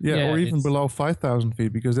 So or even below 5,000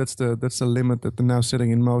 feet, because that's the limit that they're now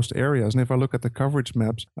setting in most areas. And if I look at the coverage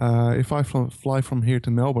maps, if I fly from here to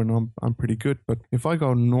Melbourne, I'm pretty good. But if I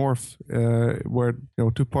go north, where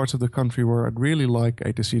two parts of the country where I'd really like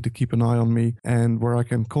ATC to keep an eye on me, and where I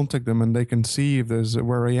can contact them and they can see if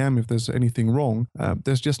where I am, if there's anything wrong,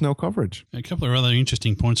 there's just no coverage. A couple of other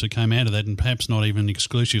interesting points that came out of that, and perhaps not even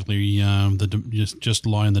exclusively just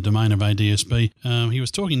lie in the domain of ADS-B. He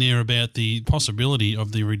was talking there about the possibility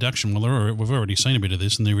of the reduction. Well, we've already seen a bit of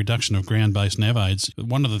this, in the reduction of ground-based nav aids.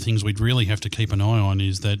 One of the things we'd really have to keep an eye on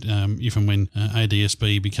is that if and when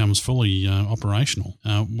ADS-B becomes fully operational,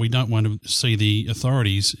 we don't want to see the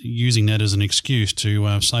authorities using that as an excuse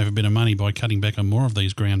to save a bit of money by cutting back on more of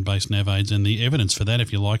these ground-based nav aids, and the evidence for that,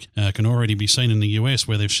 if you like, can already be seen in the US,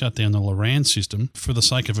 where they've shut down the Loran system for the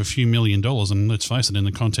sake of a few $1 million, and let's face it, in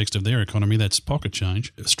the context of their economy, that's pocket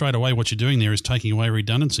change. Straight away, what you're doing there is taking away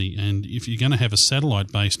redundancy, and if you're going to have a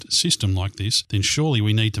satellite-based system like this, then surely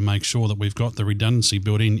we need to make sure that we've got the redundancy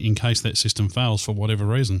built in case that system fails for whatever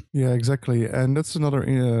reason. Yeah, exactly. And that's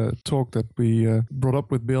another talk that we brought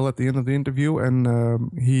up with Bill at the end of the interview,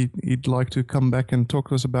 and he'd like to come back and talk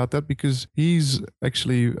to us about that, because he's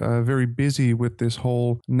actually very busy with this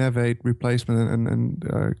whole Nav8 replacement and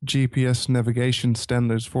GPS navigation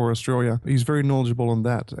standards for Australia. He's very knowledgeable on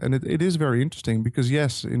that, and it is very interesting because,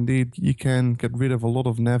 yes, indeed, you can get rid of a lot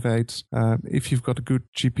of Nav8s if you've got a good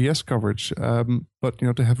GPS coverage. But,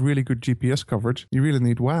 to have really good GPS coverage, you really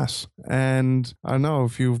need WAAS. And I know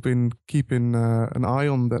if you've been keeping an eye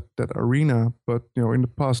on that arena, but, in the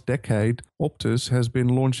past decade, Optus has been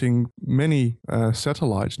launching many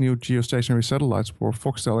satellites, new geostationary satellites for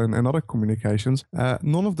Foxtel and other communications.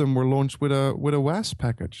 None of them were launched with a WAAS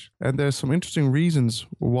package. And there's some interesting reasons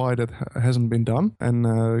why that hasn't been done.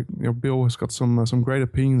 And, Bill has got some great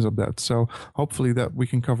opinions of that. So hopefully that we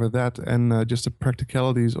can cover that and just the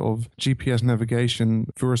practicalities of GPS navigation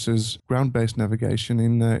versus ground-based navigation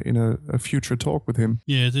in a future talk with him.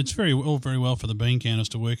 Yeah, it's very well for the bean counters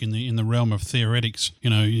to work in the realm of theoretics.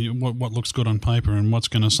 What looks good on paper and what's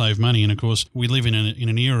going to save money. And of course, we live in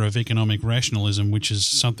an era of economic rationalism, which is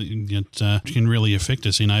something that can really affect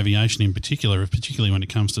us in aviation in particular, particularly when it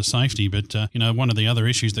comes to safety. But one of the other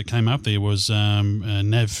issues that came up there was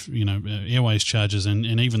airways charges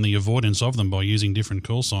and even the avoidance of them by using different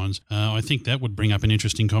call signs. I think that would bring up an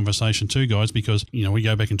interesting conversation too, guys, because we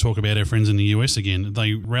go back and talk about our friends in the US again.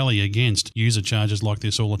 They rally against user charges like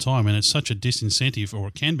this all the time, and it's such a disincentive, or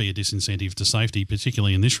it can be a disincentive to safety,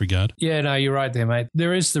 particularly in this regard. Yeah, no, you're right there, mate.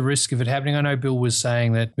 There is the risk of it happening. I know Bill was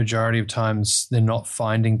saying that majority of times they're not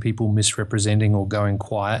finding people misrepresenting or going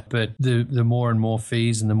quiet, but the more and more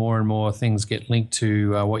fees and the more things get linked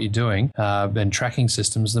to what you're doing and tracking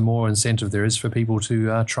systems, the more incentive there is for people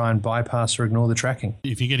to try and bypass or ignore the tracking.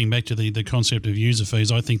 If you're getting back to the concept of user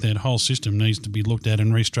fees, I think that whole system needs to be looked at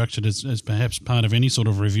and restructured as perhaps part of any sort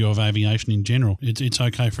of review of aviation in general. It's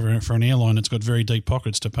okay for an airline that's got very deep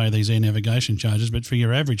pockets to pay these air navigation charges, but for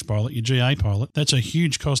your average pilot, your GA pilot, that's a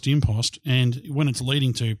huge cost impost, and when it's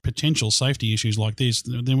leading to potential safety issues like this,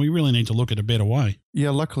 then we really need to look at a better way.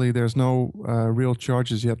 Yeah, luckily there's no real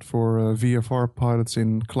charges yet for VFR pilots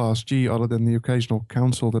in Class G other than the occasional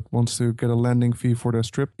council that wants to get a landing fee for their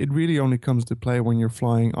strip. It really only comes to play when you're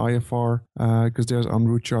flying IFR because there's en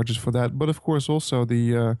route charges for that. But of course also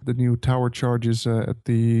the new tower charges at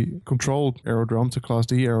the controlled aerodromes, the Class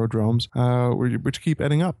D aerodromes, which keep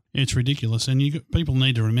adding up. It's ridiculous, and people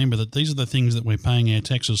need to remember that these are the things that we're paying our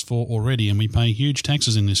taxes for already, and we pay huge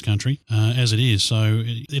taxes in this country as it is. So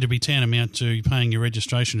it'd be tantamount to paying your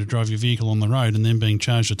registration to drive your vehicle on the road and then being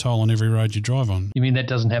charged a toll on every road you drive on. You mean that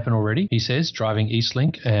doesn't happen already? He says, driving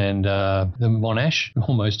Eastlink and the Monash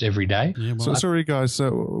almost every day. Yeah, well, so sorry guys,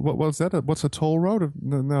 what was that? What's a toll road?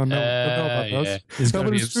 No, don't know about those.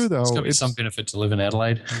 It's true though. It's got to be some benefit to live in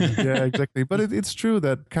Adelaide. Yeah, exactly. But it's true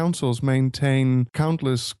that councils maintain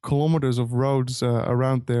countless kilometers of roads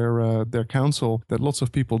around their council that lots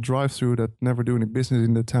of people drive through that never do any business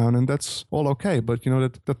in the town, and that's all okay. But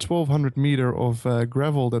that 1,200 meter of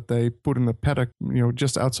gravel that they put in a paddock,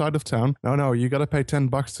 just outside of town. No, you got to pay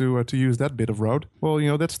 $10 to use that bit of road.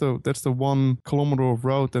 Well, that's the 1 kilometer of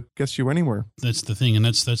road that gets you anywhere. That's the thing, and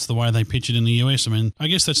that's the way they pitch it in the US. I mean, I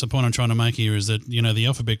guess that's the point I'm trying to make here is that the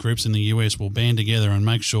alphabet groups in the US will band together and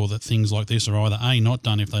make sure that things like this are either A, not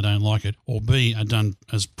done if they don't like it, or B, are done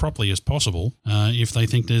as properly as possible if they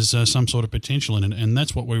think there's some sort of potential in it. And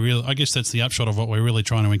that's what I guess that's the upshot of what we're really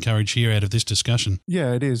trying to encourage here out of this discussion.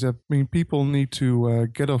 Yeah, it is. I mean, people need to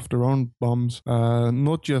get off their own bums,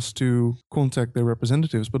 not just to contact their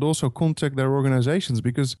representatives, but also contact their organizations,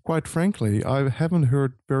 because quite frankly, I haven't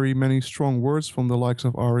heard very many strong words from the likes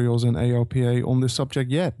of ARIOS and AOPA on this subject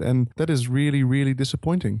yet, and that is really, really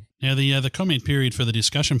disappointing. Now, the comment period for the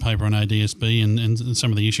discussion paper on ADSB and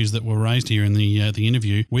some of the issues that were raised here in the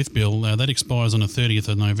interview with Bill, that expires on the 30th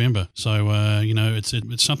of November. So,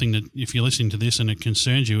 it's something that if you're listening to this and it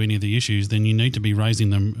concerns you, any of the issues, then you need to be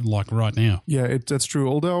raising them like right now. Yeah, that's true.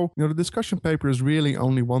 Although, the discussion paper is really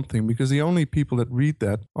only one thing, because the only people that read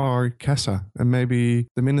that are CASA and maybe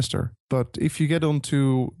the minister. But if you get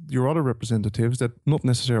onto your other representatives that not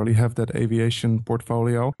necessarily have that aviation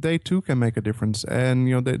portfolio, they too can make a difference,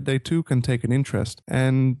 and they too can take an interest.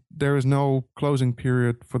 And there is no closing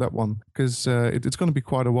period for that one, because it's going to be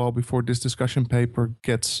quite a while before this discussion paper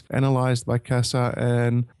gets analyzed by CASA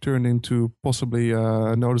and turned into possibly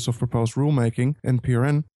a notice of proposed rulemaking,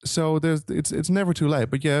 NPRN. So it's never too late.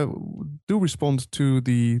 But yeah, do respond to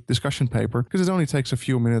the discussion paper, because it only takes a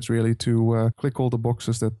few minutes really to click all the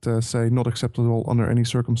boxes that say not acceptable under any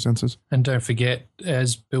circumstances. And don't forget,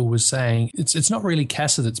 as Bill was saying, it's not really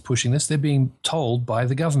CASA that's pushing this. They're being told by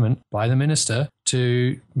the government, by the minister,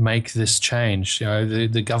 to make this change.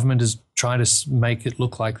 The government is trying to make it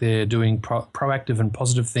look like they're doing proactive and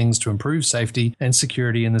positive things to improve safety and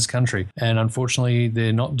security in this country. And unfortunately,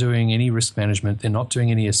 they're not doing any risk management. They're not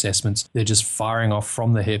doing any assessments. They're just firing off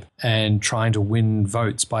from the hip and trying to win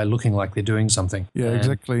votes by looking like they're doing something. Yeah, and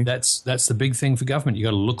exactly. That's the big thing for government. You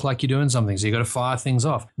got to look like you're doing something. So you got to fire things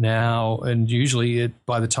off now. And usually,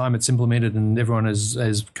 by the time it's implemented and everyone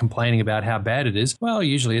is complaining about how bad it is, well,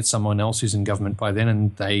 usually it's someone else who's in government by then,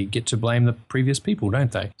 and they get to blame the previous people,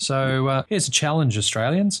 don't they? So here's a challenge,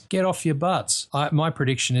 Australians. Get off your butts. My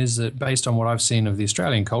prediction is that based on what I've seen of the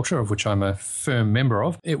Australian culture, of which I'm a firm member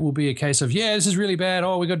of, it will be a case of, this is really bad.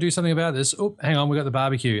 Oh, we got to do something about this. Oh, hang on, we got the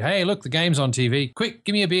barbecue. Hey, look, the game's on TV. Quick,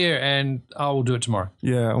 give me a beer and I will do it tomorrow.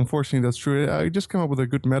 Yeah, unfortunately, that's true. I just came up with a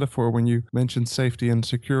good metaphor when you mentioned safety and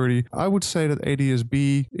security. I would say that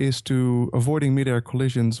ADS-B is to avoiding mid-air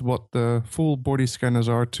collisions what the full body scanners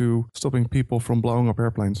are to stopping people from blowing up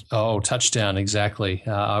airplanes. Oh, touchdown, exactly.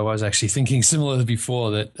 I was actually thinking similar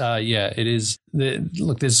before that, it is.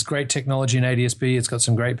 Look, there's great technology in ADS-B. It's got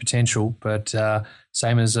some great potential, but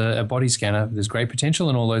same as a body scanner, there's great potential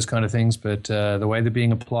and all those kind of things, but the way they're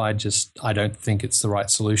being applied, I don't think it's the right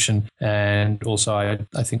solution. And also,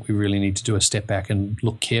 I think we really need to do a step back and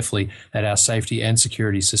look carefully at our safety and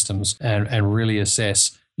security systems and really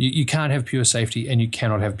assess. You can't have pure safety and you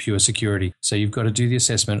cannot have pure security. So you've got to do the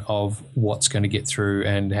assessment of what's going to get through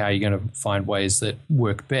and how you're going to find ways that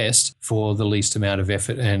work best for the least amount of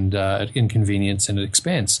effort and inconvenience and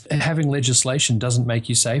expense. And having legislation doesn't make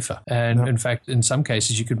you safer. And in fact, in some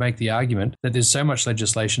cases, you could make the argument that there's so much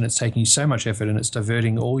legislation, it's taking you so much effort and it's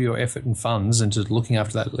diverting all your effort and funds into looking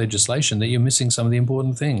after that legislation that you're missing some of the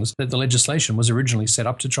important things that the legislation was originally set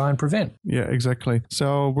up to try and prevent. Yeah, exactly.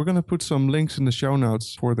 So we're going to put some links in the show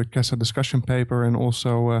notes for the CASA discussion paper, and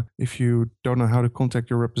also if you don't know how to contact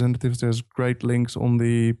your representatives, there's great links on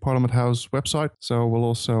the Parliament House website, so we'll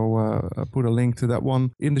also put a link to that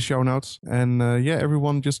one in the show notes. And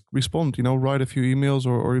everyone just respond, write a few emails,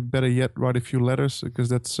 or better yet, write a few letters, because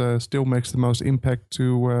that still makes the most impact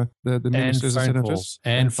to the ministers and senators.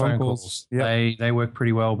 And phone calls. Yep. They work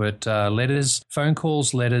pretty well, but phone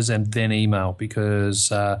calls, letters, and then email, because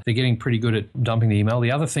they're getting pretty good at dumping the email.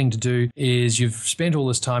 The other thing to do is you've spent all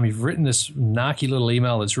this time, you've written this narky little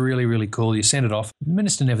email that's really, really cool. You send it off. The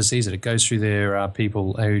minister never sees it. It goes through their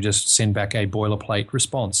people who just send back a boilerplate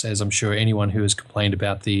response, as I'm sure anyone who has complained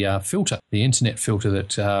about the filter, the internet filter that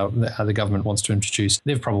the government wants to introduce,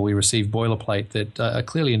 they've probably received boilerplate that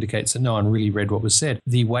clearly indicates that no one really read what was said.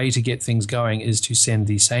 The way to get things going is to send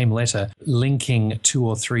the same letter linking 2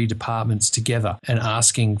 or 3 departments together and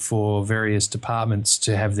asking for various departments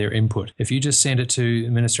to have their input. If you just send it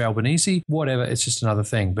to Minister Albanese, whatever, it's just another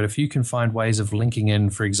thing. But if you can find ways of linking in,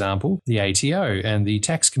 for example, the ATO and the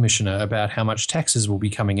tax commissioner about how much taxes will be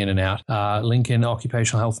coming in and out, link in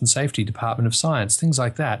Occupational Health and Safety, Department of Science, things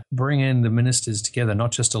like that, bring in the ministers together,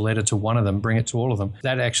 not just a letter to one of them, bring it to all of them.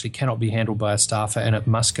 That actually cannot be handled by a staffer, and it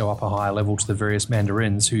must go up a higher level to the various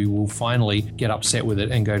mandarins who will finally get upset with it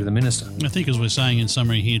and go to the minister. I think, as we're saying in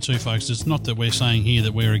summary here too, folks, it's not that we're saying here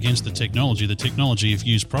that we're against the technology. The technology, if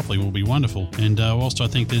used properly, will be wonderful. And whilst I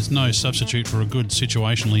think there's no substitute for a good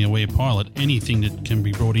situationally aware pilot, anything that can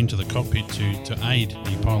be brought into the cockpit to aid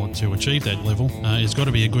the pilot to achieve that level has got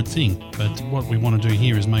to be a good thing. But what we want to do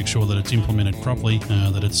here is make sure that it's implemented properly,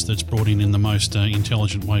 that it's brought in the most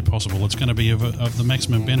intelligent way possible. It's going to be of the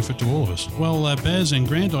maximum benefit to all of us. Well, Baz and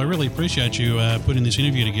Grant, I really appreciate you putting this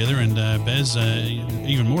interview together, and Baz,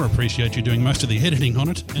 even more appreciate you doing most of the editing on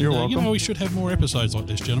it. And, You're welcome. We should have more episodes like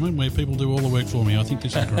this, gentlemen, where people do all the work for me. I think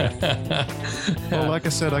this is great. Well, like I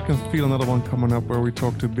said, I can feel another one coming up where where we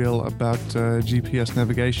talked to Bill about GPS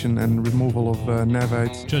navigation and removal of nav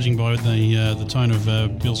aids. Judging by the tone of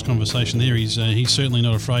Bill's conversation there, he's certainly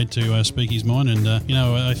not afraid to speak his mind, and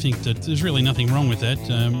I think that there's really nothing wrong with that.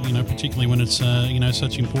 Particularly when it's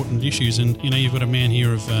such important issues, and you've got a man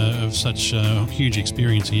here of such huge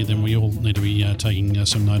experience here, then we all need to be taking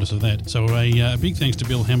some notice of that. So a big thanks to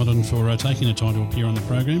Bill Hamilton for taking the time to appear on the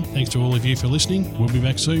program. Thanks to all of you for listening. We'll be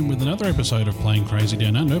back soon with another episode of Plane Crazy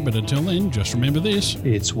Down Under, but until then, just remember this.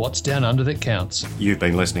 It's what's down under that counts. You've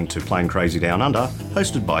been listening to Plane Crazy Down Under,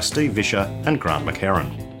 hosted by Steve Vischer and Grant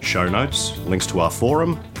McHerron. Show notes, links to our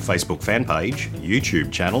forum, Facebook fan page,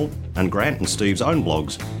 YouTube channel, and Grant and Steve's own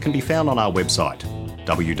blogs can be found on our website,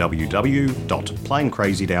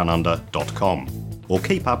 www.planecrazydownunder.com, or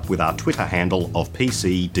keep up with our Twitter handle of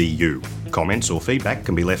PCDU. Comments or feedback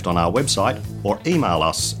can be left on our website or email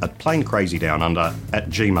us at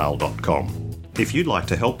planecrazydownunder@gmail.com. If you'd like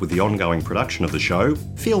to help with the ongoing production of the show,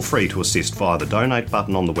 feel free to assist via the donate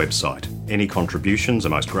button on the website. Any contributions are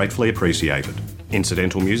most gratefully appreciated.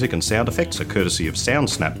 Incidental music and sound effects are courtesy of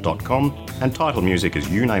soundsnap.com, and title music is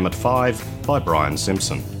You Name It 5 by Brian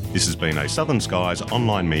Simpson. This has been a Southern Skies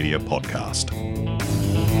online media podcast.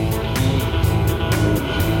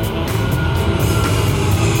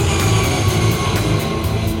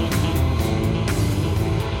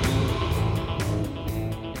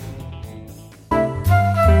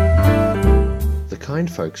 The kind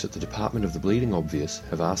folks at the Department of the Bleeding Obvious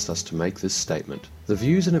have asked us to make this statement. The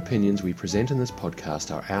views and opinions we present in this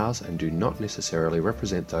podcast are ours and do not necessarily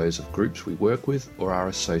represent those of groups we work with or are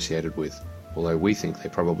associated with, although we think they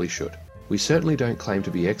probably should. We certainly don't claim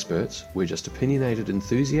to be experts, we're just opinionated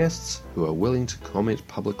enthusiasts who are willing to comment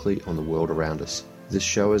publicly on the world around us. This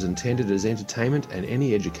show is intended as entertainment, and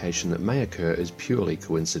any education that may occur is purely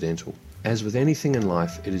coincidental. As with anything in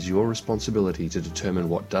life, it is your responsibility to determine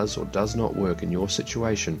what does or does not work in your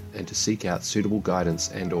situation and to seek out suitable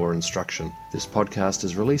guidance and/or instruction. This podcast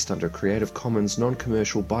is released under Creative Commons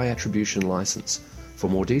non-commercial by attribution license.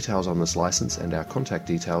 For more details on this license and our contact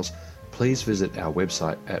details, please visit our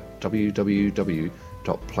website at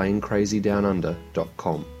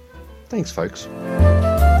www.planecrazydownunder.com. Thanks, folks.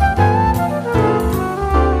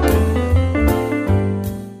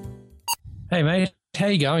 Hey, mate. How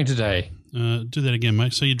you going today? Do that again,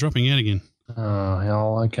 mate. So you're dropping out again. Oh,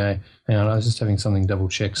 hell, okay. Hang on, I was just having something double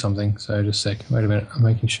check something. So just a sec. Wait a minute. I'm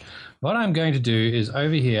making sure. What I'm going to do is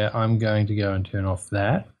over here, I'm going to go and turn off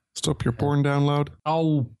that. Stop your porn download.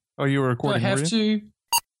 Oh, you were recording. Do I have to?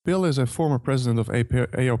 Bill is a former president of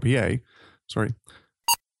AOPA. Sorry.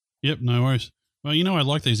 Yep, no worries. Well, I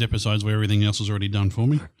like these episodes where everything else is already done for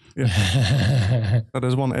me. Yeah.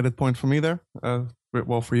 There's one edit point for me there.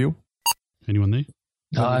 Well, for you. Anyone there?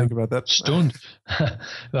 Think about that. Stunned.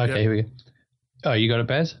 Okay, Here we go. Oh, you got it,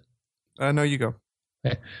 Baz? No, you go.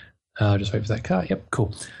 Okay. I'll just wait for that car. Yep,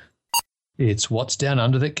 cool. It's what's down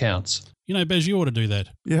under that counts. Bez, you ought to do that.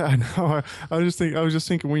 Yeah, I know. I was just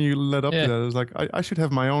thinking when you led up to that, I was like, I should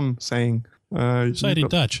have my own saying. Say it in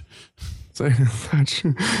Dutch. Say it in Dutch.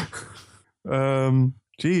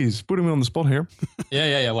 Geez, putting me on the spot here.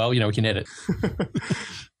 Yeah. Well, we can edit.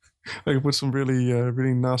 I can put some really,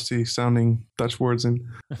 really nasty sounding Dutch words in.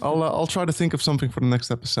 I'll try to think of something for the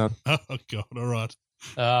next episode. Oh God! All right.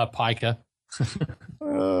 Piker.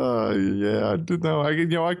 Yeah, I don't know.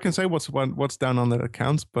 I can say what's down on that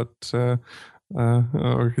counts, but or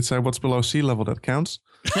I could say what's below sea level that counts.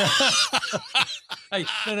 Hey,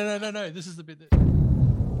 no. This is the bit that.